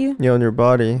your body? Yeah, on your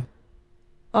body.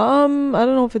 I don't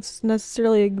know if it's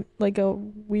necessarily like a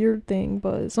weird thing,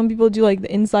 but some people do like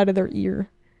the inside of their ear.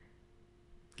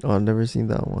 Oh, I've never seen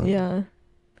that one. Yeah.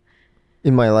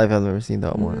 In my life, I've never seen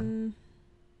that one. Mm.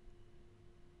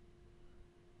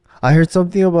 I heard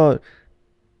something about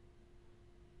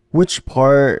which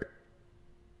part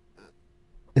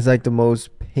is like the most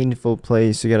painful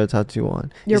place to get a tattoo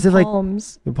on. Your Is it like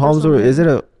palms. your palms, or something. is it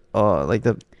a like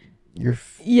your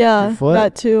Yeah, your foot?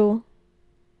 that too.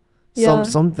 Yeah.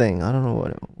 Something. I don't know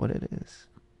what it is.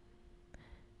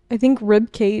 I think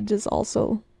rib cage is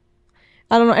also.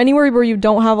 I don't know, anywhere where you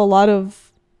don't have a lot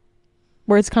of,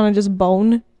 where it's kind of just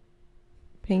bone.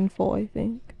 Painful, I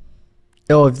think.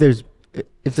 Oh, if there's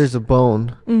a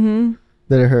bone, then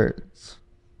it hurts.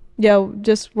 Yeah,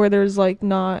 just where there's like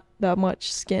not that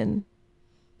much skin.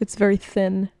 It's very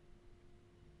thin.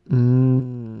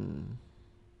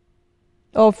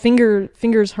 Oh,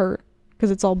 fingers hurt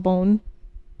because it's all bone.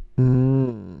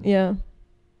 Yeah.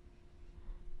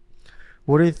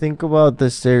 What do you think about the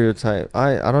stereotype?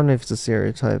 I don't know if it's a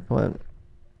stereotype, but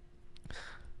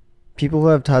people who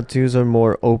have tattoos are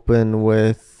more open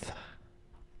with,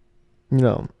 you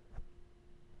know,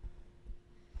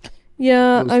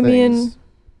 Yeah, those I mean, things.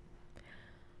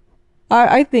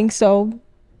 I think so.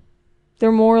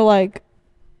 They're more like,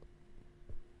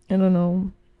 I don't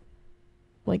know,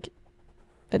 like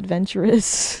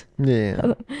adventurous.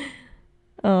 Yeah.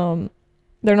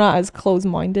 They're not as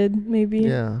close-minded, maybe.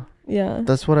 Yeah. Yeah.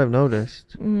 That's what I've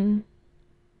noticed.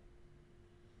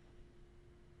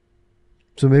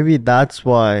 So maybe that's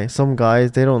why some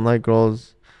guys, they don't like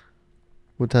girls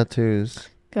with tattoos,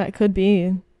 That could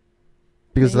be.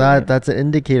 because Maybe. that's an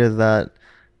indicator that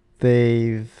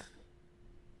they've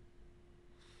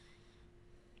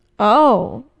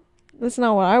Oh, that's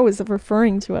not what I was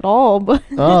referring to at all, but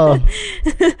oh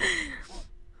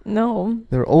no.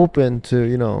 they're open to,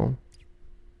 you know,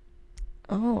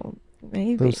 Oh,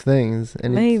 maybe. those things,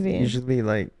 and Maybe. it's usually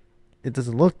like it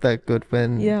doesn't look that good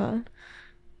when Yeah.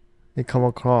 they come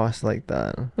across like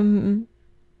that.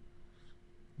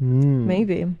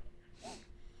 Maybe.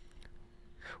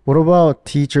 What about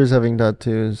teachers having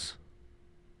tattoos?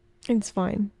 It's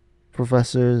fine.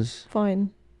 Professors? Fine.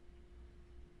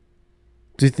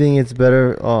 Do you think it's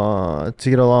better to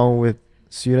get along with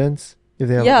students if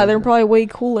they have? Yeah, they're probably way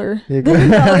cooler Yeah.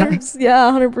 than others. Yeah,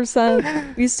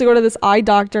 100%. We used to go to this eye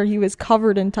doctor. He was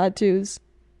covered in tattoos.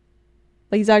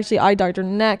 Like, he's actually eye doctor,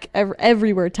 neck,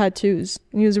 everywhere tattoos.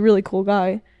 And he was a really cool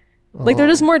guy. Like, they're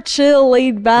just more chill,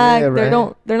 laid back. Yeah,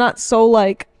 right. They're not so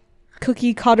like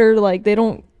cookie cutter. Like, they're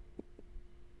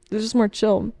just more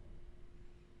chill.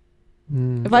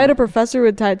 If I had a professor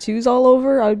with tattoos all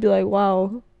over, I would be like,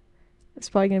 wow, it's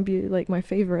probably gonna be like my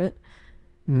favorite.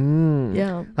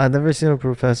 Yeah. I've never seen a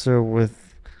professor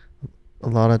with a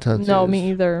lot of tattoos. No, me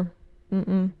either.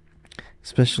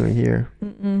 Especially here.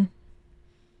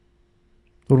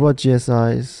 What about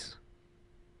GSIs?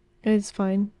 It's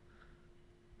fine.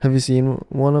 Have you seen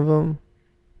one of them?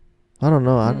 I don't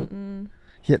know. I don't.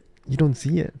 Yet you don't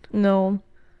see it. No.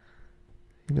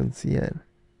 You don't see it.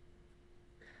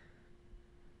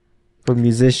 But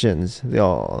musicians, they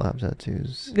all have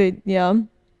tattoos. Yeah.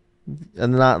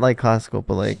 And not like classical,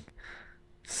 but like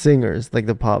singers, like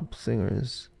the pop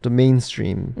singers, the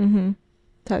mainstream. Mm-hmm.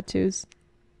 Tattoos.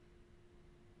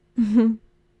 Mm-hmm.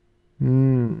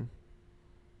 Mm.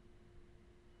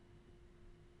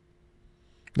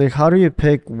 Like, how do you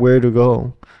pick where to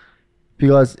go?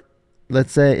 Because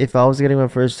let's say if I was getting my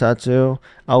first tattoo,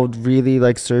 I would really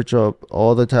like search up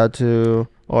all the tattoo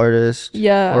artists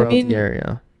Yeah, I around the mean,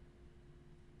 area.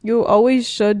 you always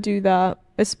should do that,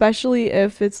 especially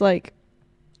if it's like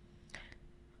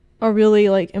a really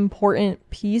like important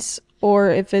piece, or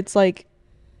if it's like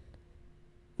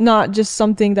not just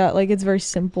something that like it's very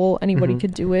simple, anybody Hmm.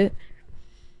 could do it.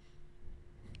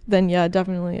 Then yeah,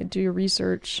 definitely do your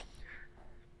research.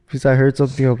 Because I heard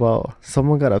something about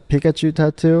someone got a Pikachu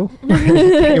tattoo.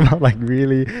 It came out like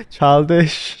really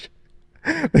childish.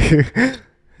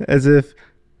 As if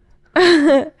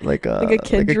Like a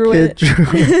kid drew it.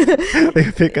 Like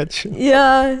a Pikachu.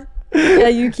 Yeah. Yeah,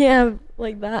 you can't have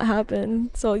like that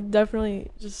happen. So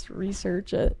definitely just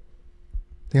research it.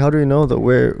 How do you know though?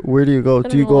 Where do you go? I Do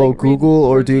don't you know, go like, read Google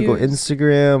or do you go reviews.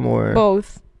 Instagram or?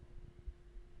 Both.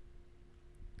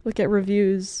 Look at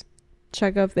reviews.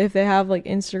 Check up if they have like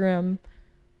Instagram.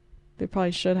 They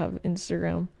probably should have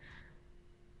Instagram.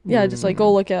 Yeah, just like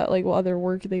go look at like what other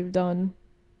work they've done.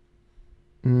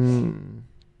 Mm.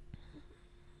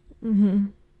 Mm-hmm.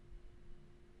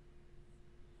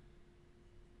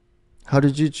 How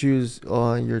did you choose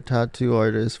your tattoo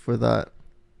artist for that?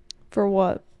 For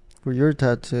what? For your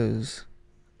tattoos,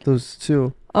 those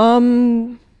two.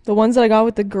 The ones that I got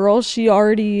with the girl, she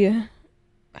already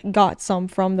got some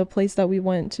from the place that we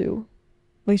went to.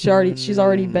 Like she's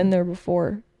already been there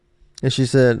before. And she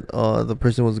said the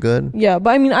person was good. Yeah, but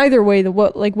I mean either way,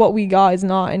 what we got is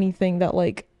not anything that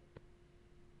like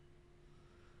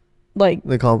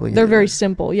They complicated. they're very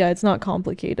simple. Yeah, it's not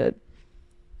complicated.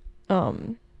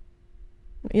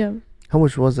 Yeah. How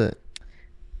much was it?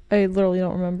 I literally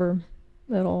don't remember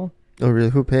at all. Oh really?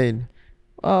 Who paid?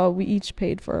 We each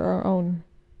paid for our own.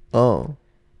 Oh.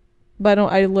 But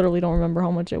I literally don't remember how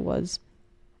much it was.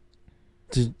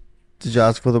 Did you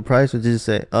ask for the price or did you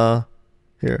say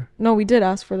here? No, we did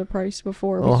ask for the price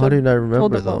before. Oh, how do you not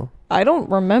remember them, though? I don't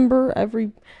remember I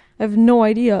have no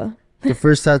idea. The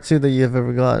first tattoo that you've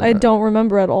ever got. I don't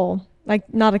remember at all.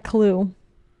 Like, not a clue.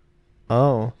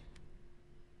 Oh.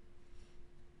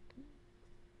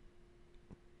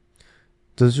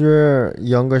 Does your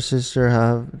younger sister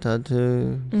have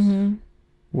tattoos? Mm-hmm.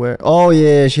 Where? Oh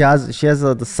yeah, she has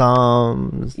the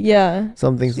Psalms. Yeah.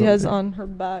 Something. She has on her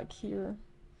back here.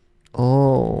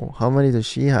 Oh, how many does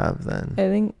she have then? I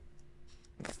think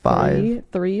 5,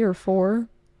 three or four.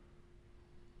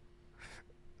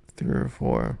 3 or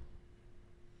 4.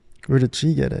 Where did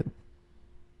she get it?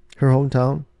 Her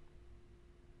hometown?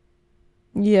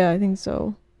 Yeah, I think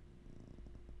so.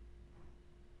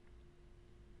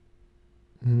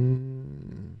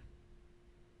 Mm.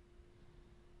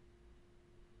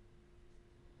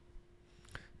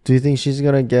 Do you think she's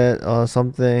gonna get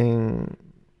something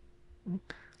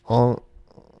all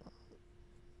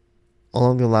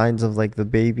along the lines of like the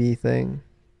baby thing?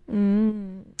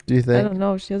 Do you I think? don't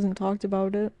know. She hasn't talked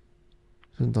about it.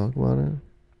 Should talk about it.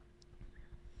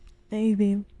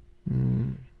 Maybe.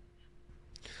 Mm.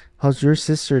 How's your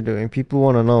sister doing? People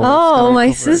want to know. Oh,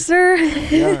 my sister.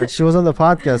 Yeah, she was on the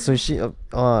podcast, so she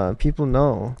people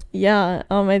know. Yeah.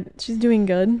 She's doing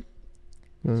good.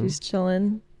 Mm. She's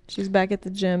chilling. She's back at the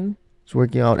gym. She's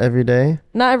working out every day.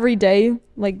 Not every day.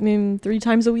 Like maybe 3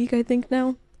 times a week, I think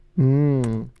now.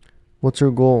 What's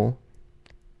her goal?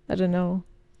 I don't know.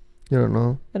 You don't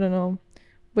know. I don't know.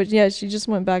 But yeah, she just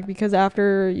went back because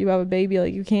after you have a baby,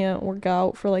 like you can't work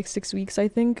out for like 6 weeks, I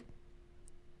think.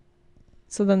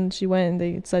 So then she went and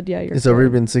they said, yeah, you're It's already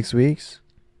been 6 weeks.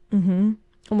 Mm-hmm.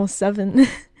 Almost 7.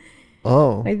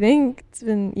 Oh. I think it's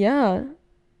been, yeah.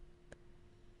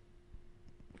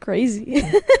 Crazy.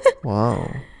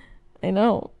 Wow. I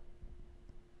know.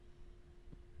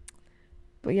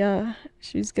 But yeah,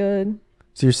 she's good.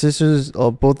 So your sisters,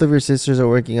 both of your sisters are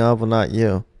working out, but not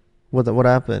you. What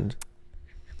happened?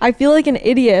 I feel like an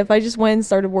idiot if I just went and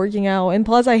started working out. And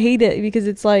plus I hate it because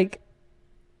it's like,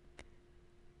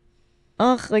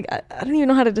 like I don't even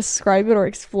know how to describe it or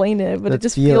explain it, but That it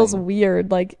just feeling. feels weird.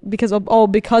 Like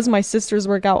because my sisters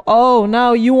work out. Oh,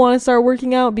 now you want to start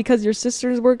working out because your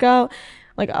sisters work out.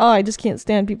 Like, I just can't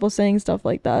stand people saying stuff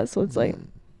like that. So it's like,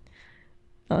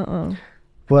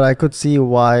 But I could see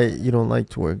why you don't like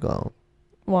to work out.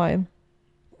 Why?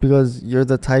 Because you're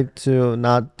the type to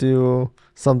not do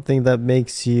something that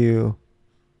makes you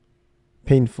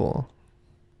painful.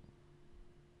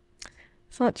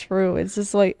 It's not true. It's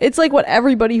just like it's like what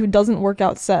everybody who doesn't work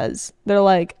out says. They're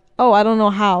like, "Oh, I don't know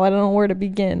how. I don't know where to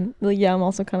begin." Like, yeah, I'm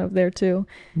also kind of there too.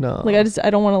 Like No. I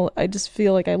don't want to I just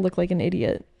feel like I look like an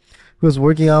idiot. Because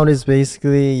working out is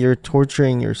basically you're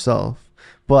torturing yourself.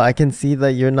 But I can see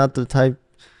that you're not the type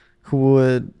who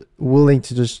would willing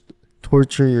to just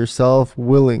torture yourself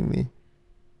willingly.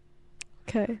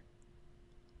 Okay.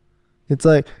 It's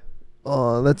like,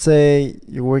 let's say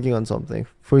you're working on something.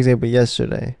 For example,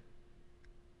 yesterday.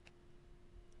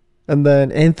 And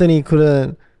then Anthony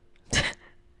couldn't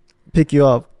pick you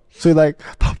up. So you're like,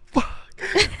 the fuck?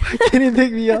 Why can't he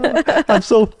pick me up? I'm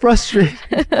so frustrated.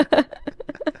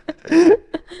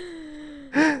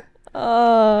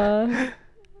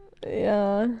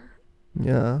 Yeah.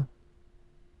 Yeah.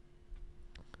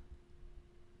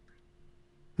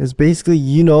 It's basically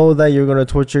you know that you're gonna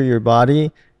torture your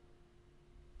body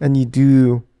and you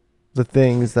do the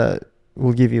things that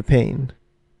will give you pain.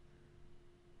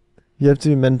 You have to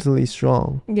be mentally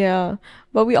strong. Yeah.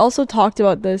 But we also talked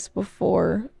about this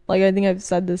before. Like I think I've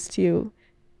said this to you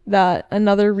that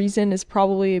another reason is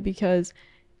probably because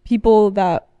people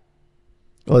that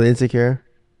Oh, the insecure?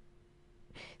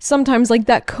 sometimes like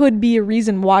that could be a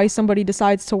reason why somebody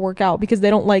decides to work out because they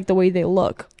don't like the way they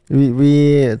look.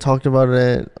 We talked about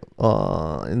it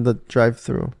in the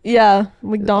drive-through. Yeah, Off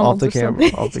McDonald's the or camera.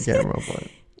 something. Off the camera. But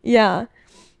Yeah.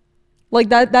 Like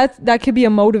that could be a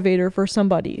motivator for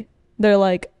somebody. They're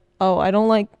like, "Oh, I don't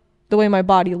like the way my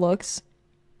body looks,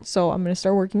 so I'm going to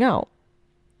start working out."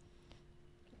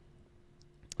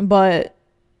 But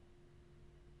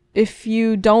if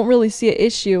you don't really see an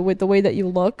issue with the way that you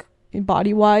look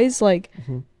body-wise, like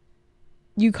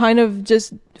you kind of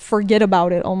just forget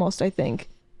about it almost, I think.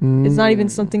 It's not even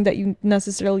something that you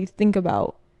necessarily think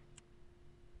about.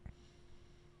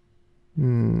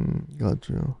 Got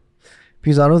you.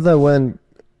 Because I know that when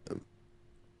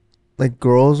like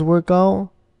girls work out,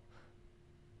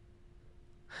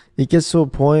 it gets to a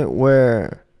point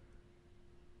where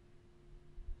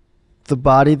the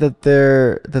body that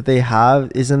they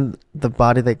have isn't the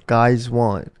body that guys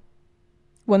want.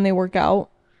 When they work out.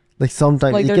 Like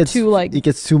sometimes Like it they're gets too like, it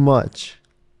gets too much.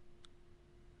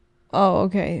 oh,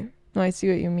 okay. No, I see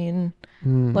what you mean.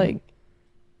 Mm. Like,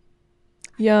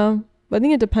 yeah. But I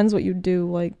think it depends what you do.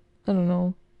 Like, I don't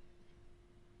know.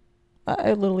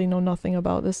 I literally know nothing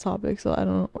about this topic, so I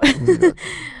don't know.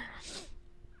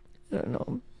 I don't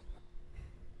know.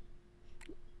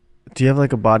 Do you have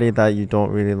like a body that you don't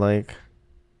really like?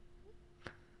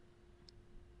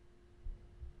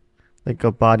 Like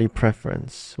a body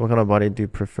preference. What kind of body do you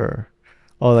prefer?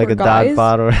 Oh, like For a dad guys?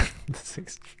 bod or the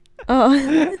six.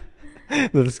 Uh,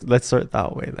 Let's start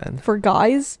that way then. for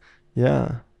guys,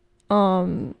 Yeah.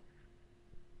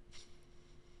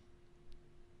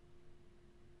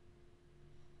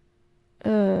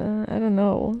 I don't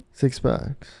know. Six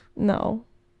packs. No.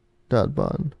 Dad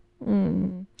bod.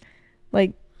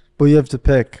 Like But you have to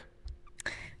pick.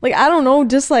 I don't know,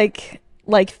 just like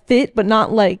fit, but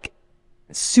not like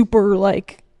super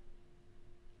like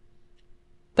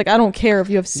I don't care if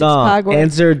you have six pack or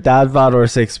answer dad bod or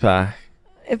six pack.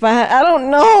 if I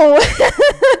don't know.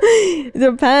 It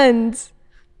depends.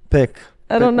 Pick.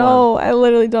 I don't know. I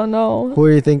literally don't know. Who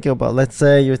are you thinking about? Let's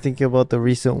say you're thinking about the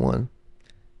recent one.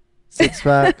 Six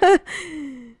pack. Dad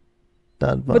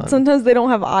bod. But sometimes they don't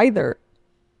have either.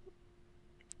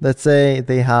 Let's say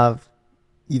they have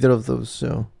either of those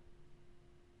two.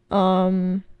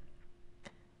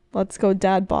 Let's go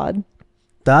dad bod.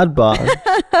 Dad bod.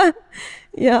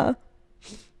 Yeah.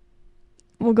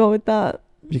 We'll go with that.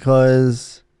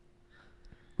 Because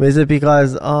is it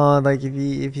because like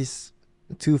if he's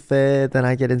too fit then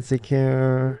I get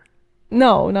insecure?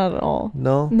 No, not at all.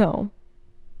 No? No.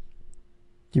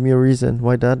 Give me a reason.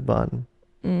 Why dad bod?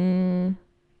 I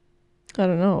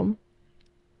don't know.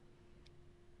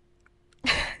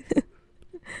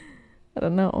 I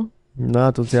don't know.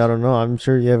 No, don't say I don't know. I'm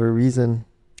sure you have a reason.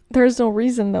 There's no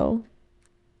reason though.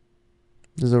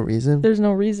 There's no reason? There's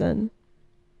no reason.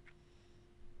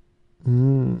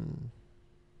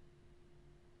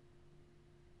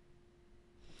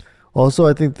 Also,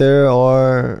 I think there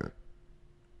are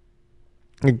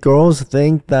like, girls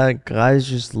think that guys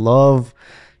just love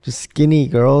just skinny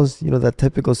girls, you know, that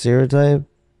typical stereotype.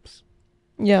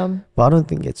 Yeah. But I don't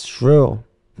think it's true.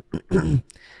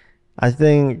 I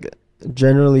think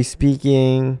generally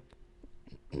speaking,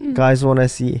 guys want to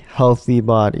see healthy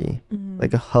body,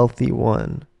 like a healthy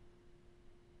one.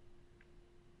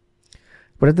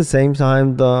 But at the same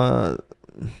time,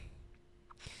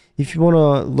 if you want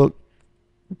to look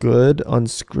good on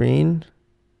screen,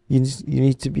 you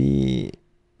need to be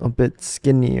a bit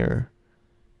skinnier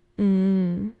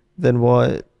than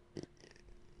what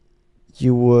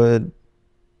you would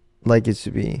like it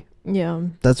to be. Yeah.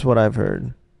 That's what I've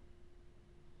heard.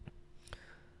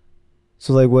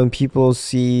 So like when people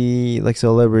see like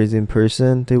celebrities in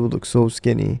person, they would look so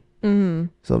skinny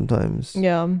sometimes.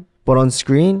 Yeah. But on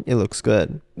screen, it looks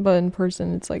good. But in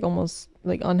person, it's like almost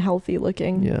like unhealthy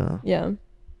looking. Yeah. Yeah.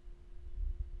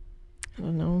 I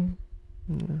don't know.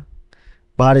 Yeah.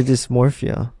 Body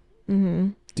dysmorphia.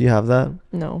 Do you have that?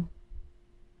 No.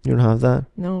 You don't have that?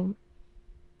 No.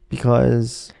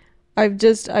 Because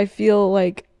I feel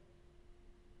like,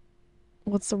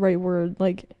 what's the right word?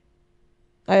 Like,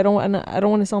 I don't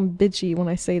want to sound bitchy when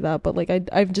I say that, but like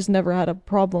I've just never had a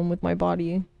problem with my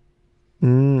body.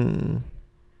 why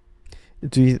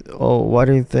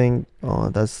do you think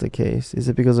that's the case? Is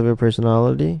it because of your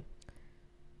personality?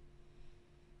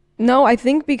 No, I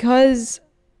think because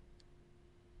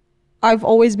I've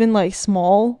always been like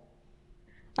small.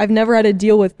 I've never had to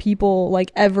deal with people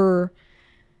like ever.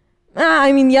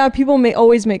 I mean, yeah, people may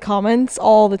always make comments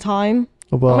all the time.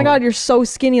 About, oh my God, you're so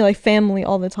skinny, like family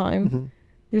all the time. Mm-hmm.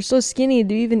 You're so skinny.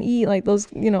 Do you even eat? Like those,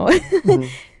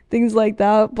 things like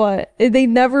that. But they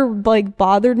never like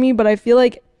bothered me. But I feel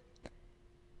like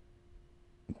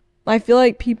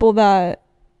people that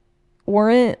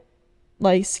weren't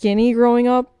like skinny growing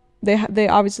up, they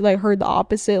obviously like heard the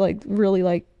opposite, like really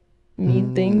like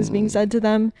mean things being said to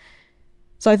them.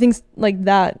 So I think like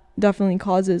that definitely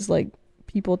causes like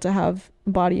people to have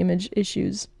body image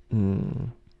issues.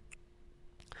 You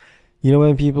know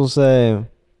when people say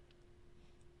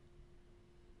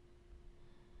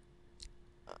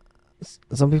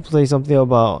some people say something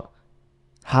about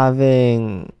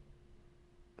having,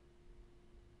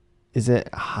 is it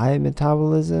high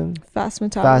metabolism? Fast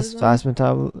metabolism. Fast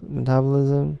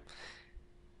metabolism.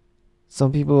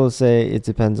 Some people will say it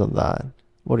depends on that.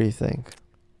 What do you think?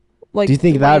 Like, do you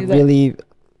think that really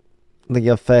like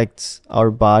affects our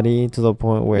body to the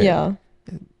point where yeah,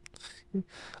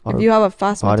 if you have a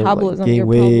fast body, metabolism, like, you're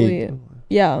weight,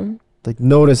 probably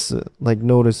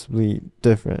noticeably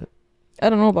different. I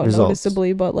don't know about results.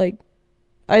 Noticeably, but like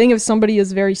I think if somebody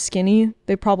is very skinny,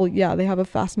 they probably they have a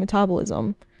fast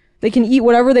metabolism. They can eat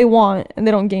whatever they want and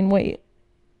they don't gain weight.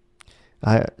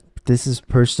 This is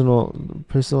personal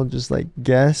just like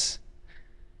guess.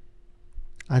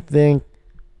 I think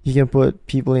you can put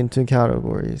people in two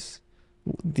categories.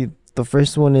 The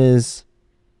first one is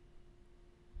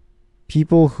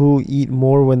people who eat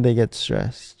more when they get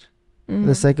stressed.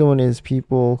 The second one is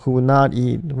people who will not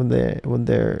eat when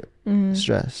they're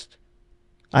stressed.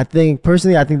 I think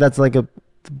that's like the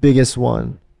biggest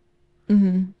one.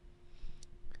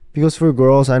 Because for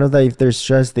girls, I know that if they're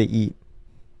stressed, they eat.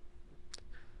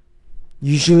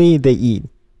 Usually they eat.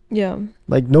 Yeah.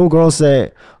 Like no girls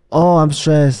say, "Oh, I'm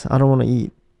stressed. I don't want to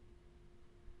eat."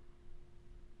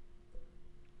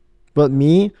 But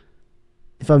me,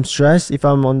 if I'm stressed, if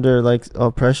I'm under like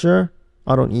pressure,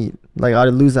 I don't eat. Like I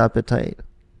lose appetite.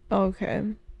 Okay.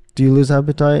 Do you lose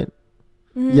appetite?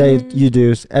 Yeah, you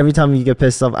do. Every time you get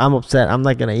pissed off, I'm upset. I'm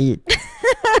not gonna eat.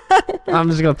 I'm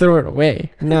just gonna throw it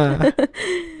away. Nah.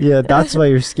 Yeah, that's why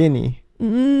you're skinny.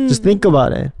 Just think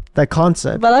about it. That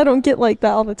concept. But I don't get like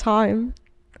that all the time.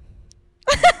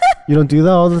 You don't do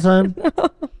that all the time? No.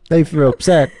 Like if you're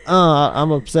upset,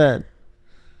 I'm upset,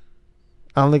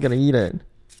 I'm not gonna eat it.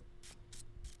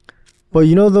 But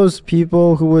you know those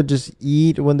people who would just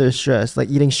eat when they're stressed, like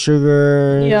eating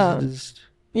sugar. Yeah.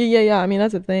 Yeah. I mean,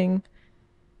 that's a thing.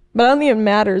 But I don't think it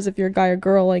matters if you're a guy or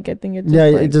girl. Like, I think it just,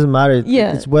 it doesn't matter.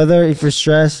 Yeah. It's whether if you're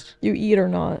stressed, you eat or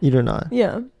not.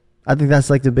 Yeah. I think that's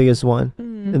like the biggest one,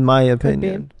 in my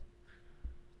opinion.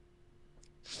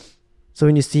 So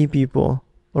when you see people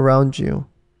around you,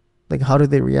 like how do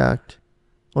they react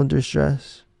under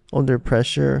stress, under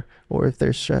pressure, or if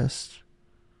they're stressed?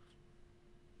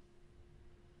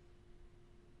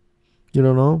 You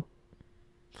don't know?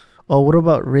 Oh, what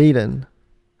about Raiden?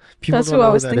 That's who I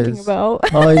was thinking about.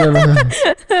 Oh, you don't know.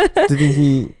 Do you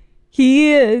think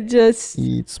he just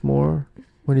eats more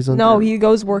when he's on? No, he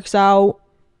goes works out.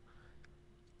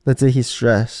 Let's say he's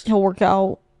stressed. He'll work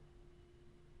out.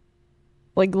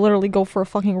 Like literally go for a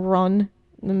fucking run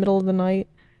in the middle of the night.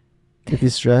 If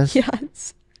he's stressed?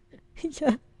 Yes.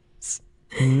 Yes.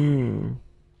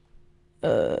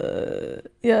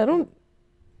 Yeah, I don't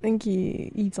think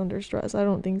he eats under stress. I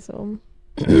don't think so.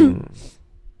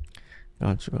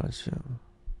 Gotcha.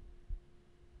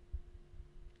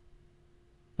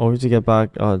 Oh, we have to get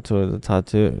back to the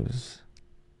tattoos.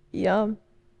 Yeah.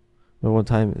 But what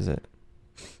time is it?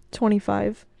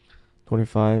 25.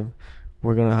 25.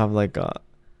 We're gonna have like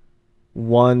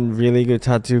one really good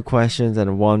tattoo questions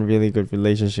and one really good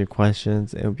relationship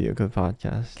questions. It'll be a good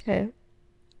podcast. Okay.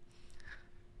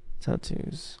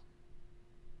 Tattoos.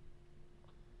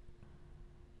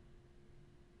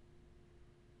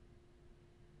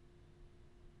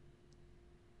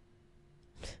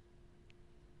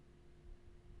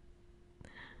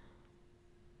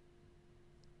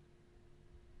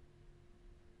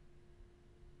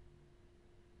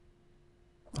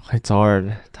 It's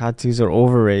hard. Tattoos are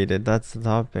overrated. That's the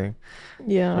topic. I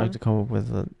Yeah. have to come up with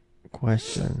a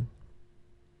question.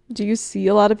 Do you see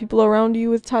a lot of people around you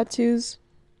with tattoos?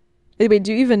 Wait,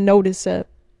 do you even notice it?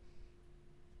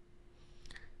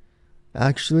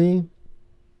 Actually,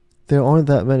 there aren't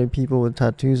that many people with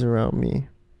tattoos around me.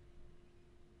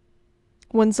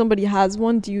 When somebody has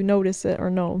one, do you notice it or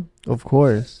no? Of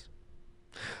course.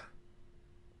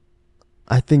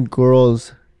 I think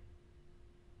girls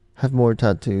have more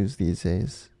tattoos these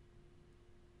days.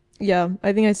 Yeah,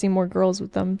 I think I see more girls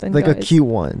with them than Like guys. a cute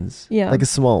ones. Yeah. Like a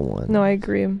small one. No, I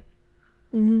agree.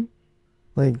 Mm-hmm.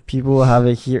 Like people have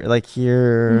it here, like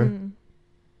here, Mm.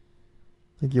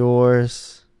 like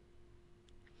yours.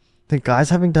 The guys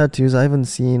having tattoos I haven't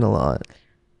seen a lot.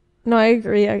 No, I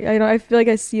agree. I feel like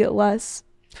I see it less.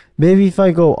 Maybe if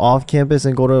I go off campus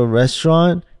and go to a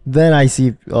restaurant, then I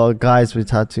see guys with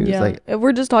tattoos. Yeah. Like If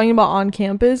we're just talking about on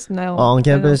campus, no. on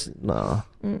campus, no.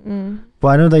 Mm-mm. But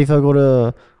I know that if I go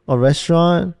to a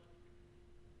restaurant,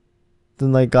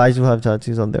 then like guys will have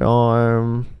tattoos on their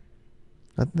arm.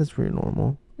 I think that's pretty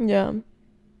normal. Yeah.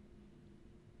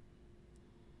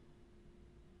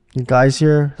 The guys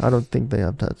here, I don't think they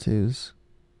have tattoos.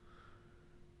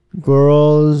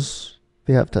 Girls,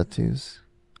 they have tattoos.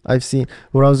 I've seen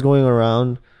when I was going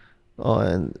around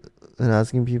and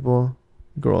asking people,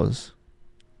 girls,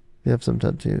 they have some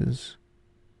tattoos.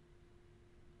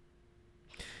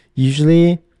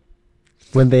 Usually,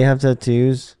 when they have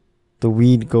tattoos, the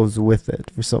weed goes with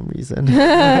it for some reason.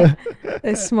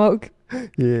 They smoke.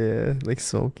 Yeah, like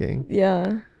smoking.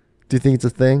 Yeah. Do you think it's a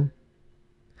thing?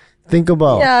 Think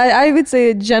about. Yeah, I would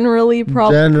say generally,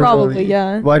 probably,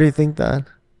 yeah. Why do you think that?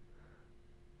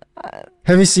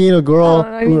 Have you seen a girl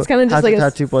I mean, it's kind of who just has like a a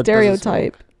tattoo but doesn't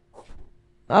stereotype. smoke?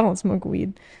 I don't smoke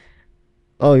weed.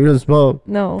 Oh, you don't smoke,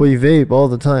 No, but you vape all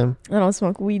the time. I don't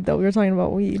smoke weed though. We were talking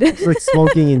about weed. It's like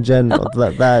smoking in general,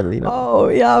 that you know. Oh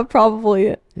yeah,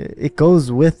 probably, It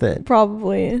goes with it.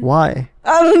 probably. Why?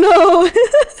 I don't know.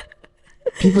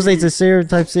 People say it's a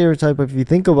stereotype, but if you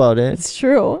think about it, It's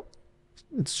true.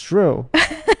 it's true.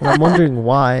 And I'm wondering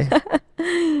why.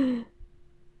 I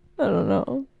don't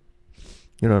know.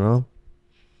 You don't know?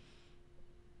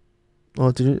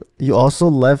 Oh, you also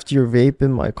left your vape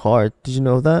in my car. Did you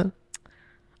know that?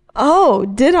 Oh,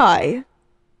 did I?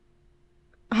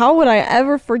 How would I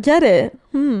ever forget it?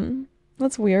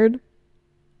 That's weird.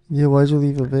 Yeah, why'd you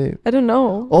leave a vape? I don't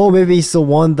know. Oh, maybe it's the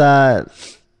one that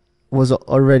was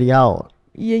already out.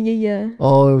 Yeah.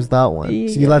 Oh, it was that one. So you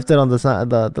Yeah. left it on the side,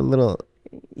 the little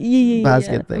Yeah.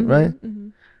 basket thing, right?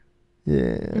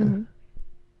 Yeah.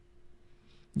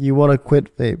 You want to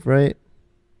quit vape, right?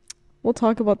 We'll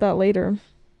talk about that later.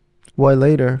 Why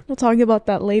later? We'll talk about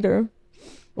that later.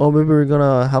 Oh, maybe we're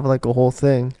gonna have like a whole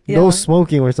thing. Yeah. No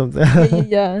smoking or something.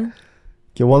 Yeah.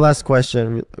 Okay, one last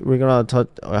question. We're gonna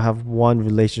have one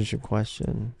relationship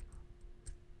question.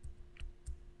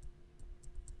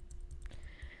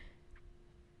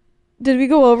 Did we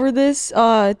go over this?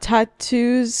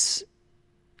 Tattoos.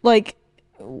 Like,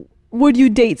 would you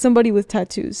date somebody with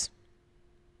tattoos?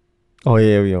 Oh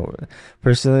yeah, we know.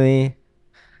 Personally,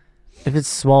 if it's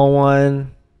small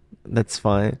one, that's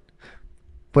fine.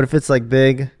 But if it's like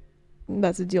big,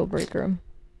 That's a deal breaker.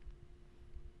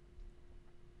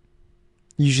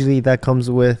 usually that comes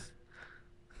with.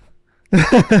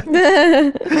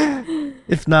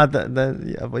 If not that,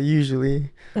 then yeah. But usually,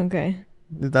 Okay.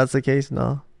 if that's the case,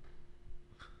 no.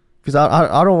 Because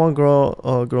I don't want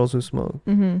girls who smoke.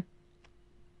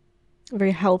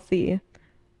 Very healthy.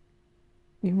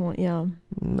 You want, yeah.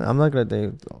 I'm not gonna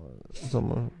date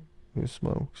someone who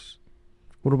smokes.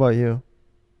 What about you?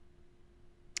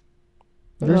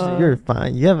 You're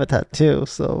fine. You have a tattoo,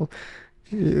 so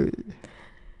it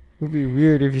would be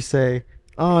weird if you say,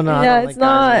 "Oh no, Yeah, I don't it's like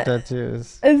guys not- with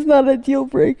tattoos." It's not a deal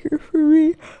breaker for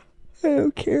me. I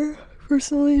don't care,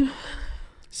 personally.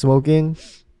 Smoking?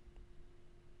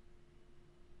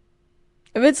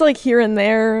 If it's like here and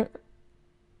there,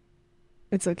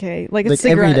 it's okay. Like a Like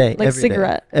cigarette. every day. Like every day,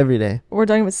 cigarette. every day. We're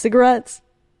talking about cigarettes.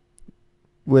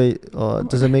 Wait,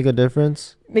 does it make a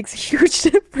difference? Makes a huge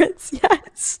difference,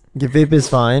 yes. Your vape is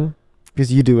fine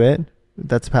because you do it.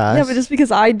 That's past. Yeah, but just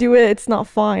because I do it, it's not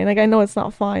fine. Like, I know it's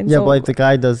not fine. Yeah, so, but if the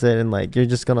guy does it and like you're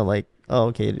just gonna like, oh,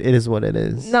 okay, it is what it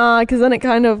is. Nah, because then it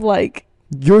kind of like,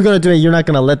 You're gonna do it. You're not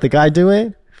gonna let the guy do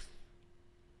it.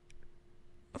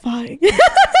 fine.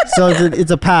 So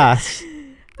it's a pass.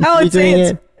 I You're would say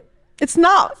doing it's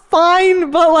not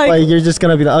fine, but like, Like you're just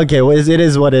gonna be like, okay, well, it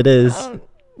is what it is.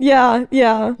 yeah.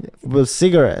 With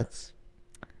cigarettes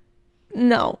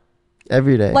No.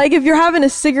 every day. Like, if you're having a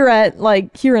cigarette,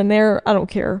 like, here and there, I don't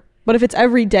care. But if it's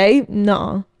every day,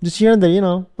 nah. Just here and there, you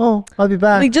know. Oh, I'll be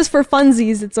back. Like, just for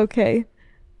funsies, it's okay.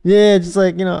 Yeah, just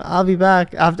like, you know, I'll be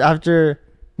back after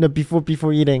no,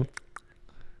 before eating.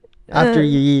 After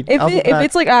you eat. If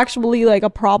it's like actually like a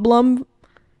problem,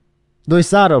 no,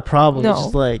 it's not a problem. No. It's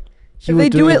just like if they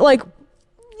do it like,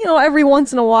 you know, every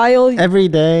once in a while. every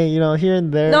day, you know, here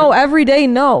and there. No, every day,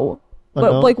 no. Oh,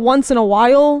 But no? like once in a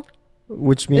while,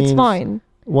 Which means it's fine.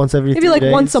 once every Maybe 3 like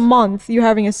days. once a month, you're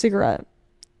having a cigarette.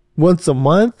 Once a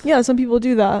month? Yeah, some people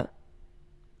do that.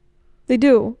 They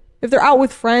do. If they're out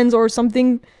with friends or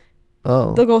something,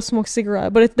 Oh. they'll go smoke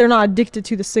cigarette. But if they're not addicted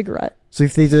to the cigarette, So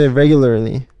if they do it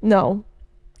regularly, no,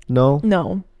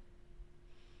 no?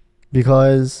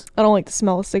 Because I don't like the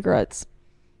smell of cigarettes.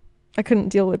 I couldn't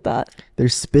deal with that. their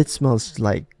spit smells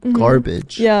like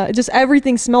garbage. Yeah, it just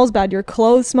everything smells bad. Your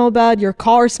clothes smell bad. Your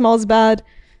car smells bad.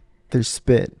 Their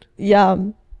spit. Yeah,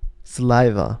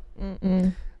 Saliva.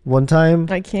 One time,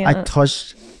 I can't. I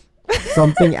touched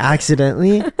something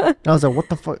accidentally. And I was like, what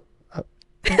the fuck?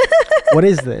 What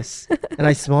is this? And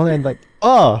I smelled it and like,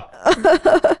 oh!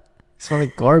 It smelled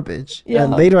like garbage. Yeah.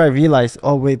 And later I realized,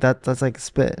 oh wait, that's like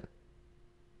spit.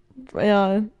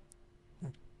 Yeah,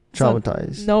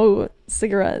 Traumatized. no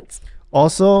cigarettes.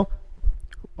 Also,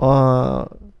 on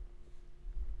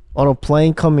a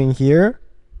plane coming here,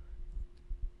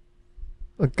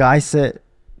 a guy sat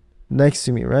next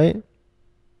to me, right?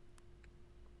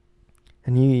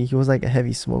 And he was like a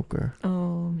heavy smoker.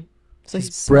 Oh, so he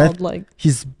His smelled breath- like.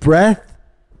 His breath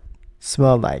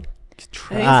smelled like I think it's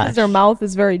trash. 'cause their mouth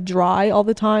is very dry all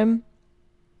the time.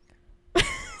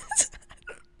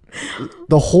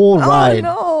 The whole ride,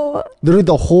 Oh literally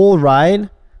the whole ride,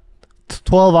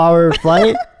 12-hour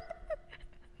flight.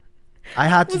 I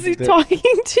had no! to Was do he this. talking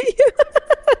to you?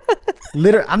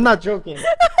 Literally, I'm not joking.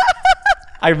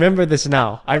 I remember this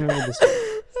now. I remember this.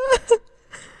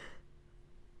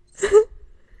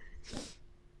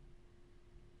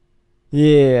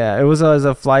 Yeah, it was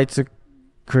a flight to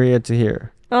Korea to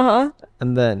here. Uh-huh.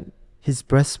 And then his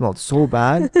breath smelled so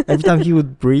bad. Every time he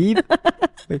would breathe,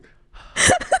 like,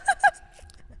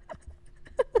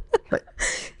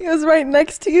 He was right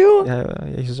next to you. yeah,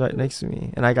 he was right next to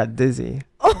me, and I got dizzy.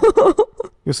 It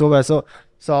was so bad. So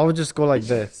I would just go like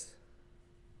this.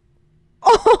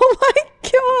 Oh my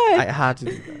god. I had to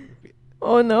do that.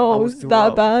 Oh I no, was was too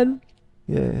that up. bad?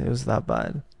 Yeah, it was that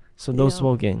bad. So no Yeah.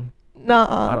 smoking. I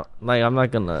Nah. don't like. I'm not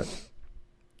gonna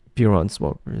be around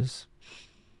smokers.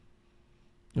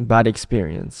 Bad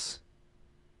experience.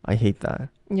 I hate that.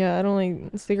 Yeah, I don't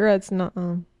like cigarettes. Nah.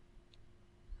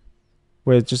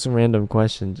 Wait, just a random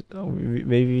question.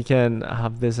 Maybe we can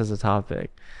have this as a topic.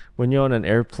 When you're on an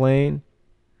airplane,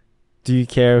 do you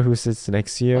care who sits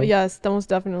next to you? Oh yes, that most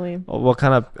definitely. What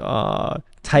kind of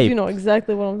type? You know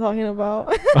exactly what I'm talking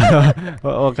about.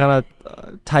 What kind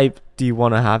of type do you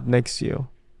want to have next to you?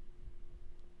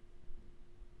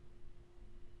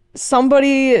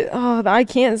 Somebody, I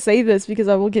can't say this because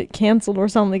I will get canceled or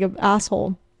sound like an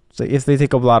asshole. So if they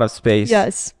take up a lot of space,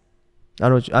 Yes. I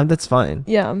don't. That's fine.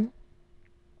 Yeah.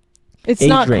 It's Age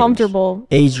not range. comfortable.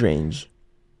 Age range.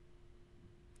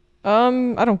 I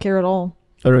don't care at all.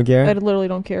 I don't care. I literally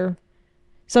don't care.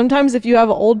 Sometimes if you have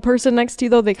an old person next to you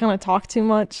though, they kind of talk too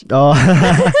much.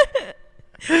 Oh.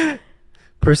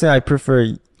 Personally, I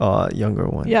prefer younger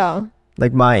ones. Yeah.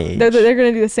 Like my age. They're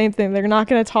gonna do the same thing. They're not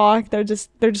gonna talk. They're just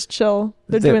chill.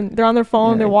 They're on their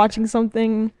phone. Yeah. They're watching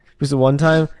something. Because the one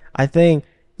time, I think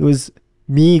it was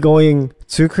me going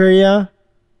to Korea.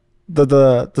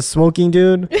 The smoking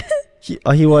dude.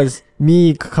 He was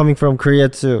me coming from Korea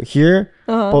to here.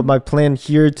 But my plan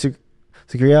here to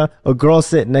Korea, a girl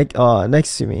sit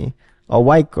next to me, a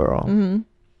white girl.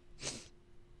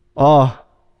 Oh,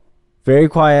 very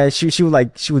quiet. She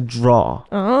would draw.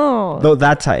 Oh. Though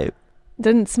that type.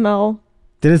 Didn't smell.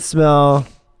 Didn't smell.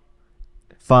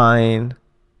 Fine.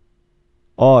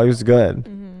 Oh, it was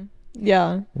good.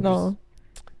 Yeah. No.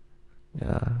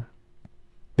 Yeah.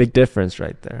 Big difference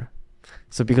right there.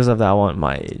 So because of that, I want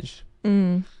my age.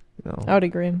 You know. I would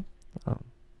agree.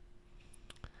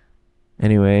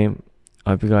 Anyway, I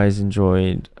hope you guys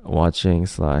enjoyed watching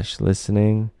 /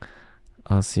 listening.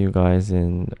 I'll see you guys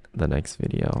in the next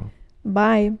video.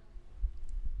 Bye.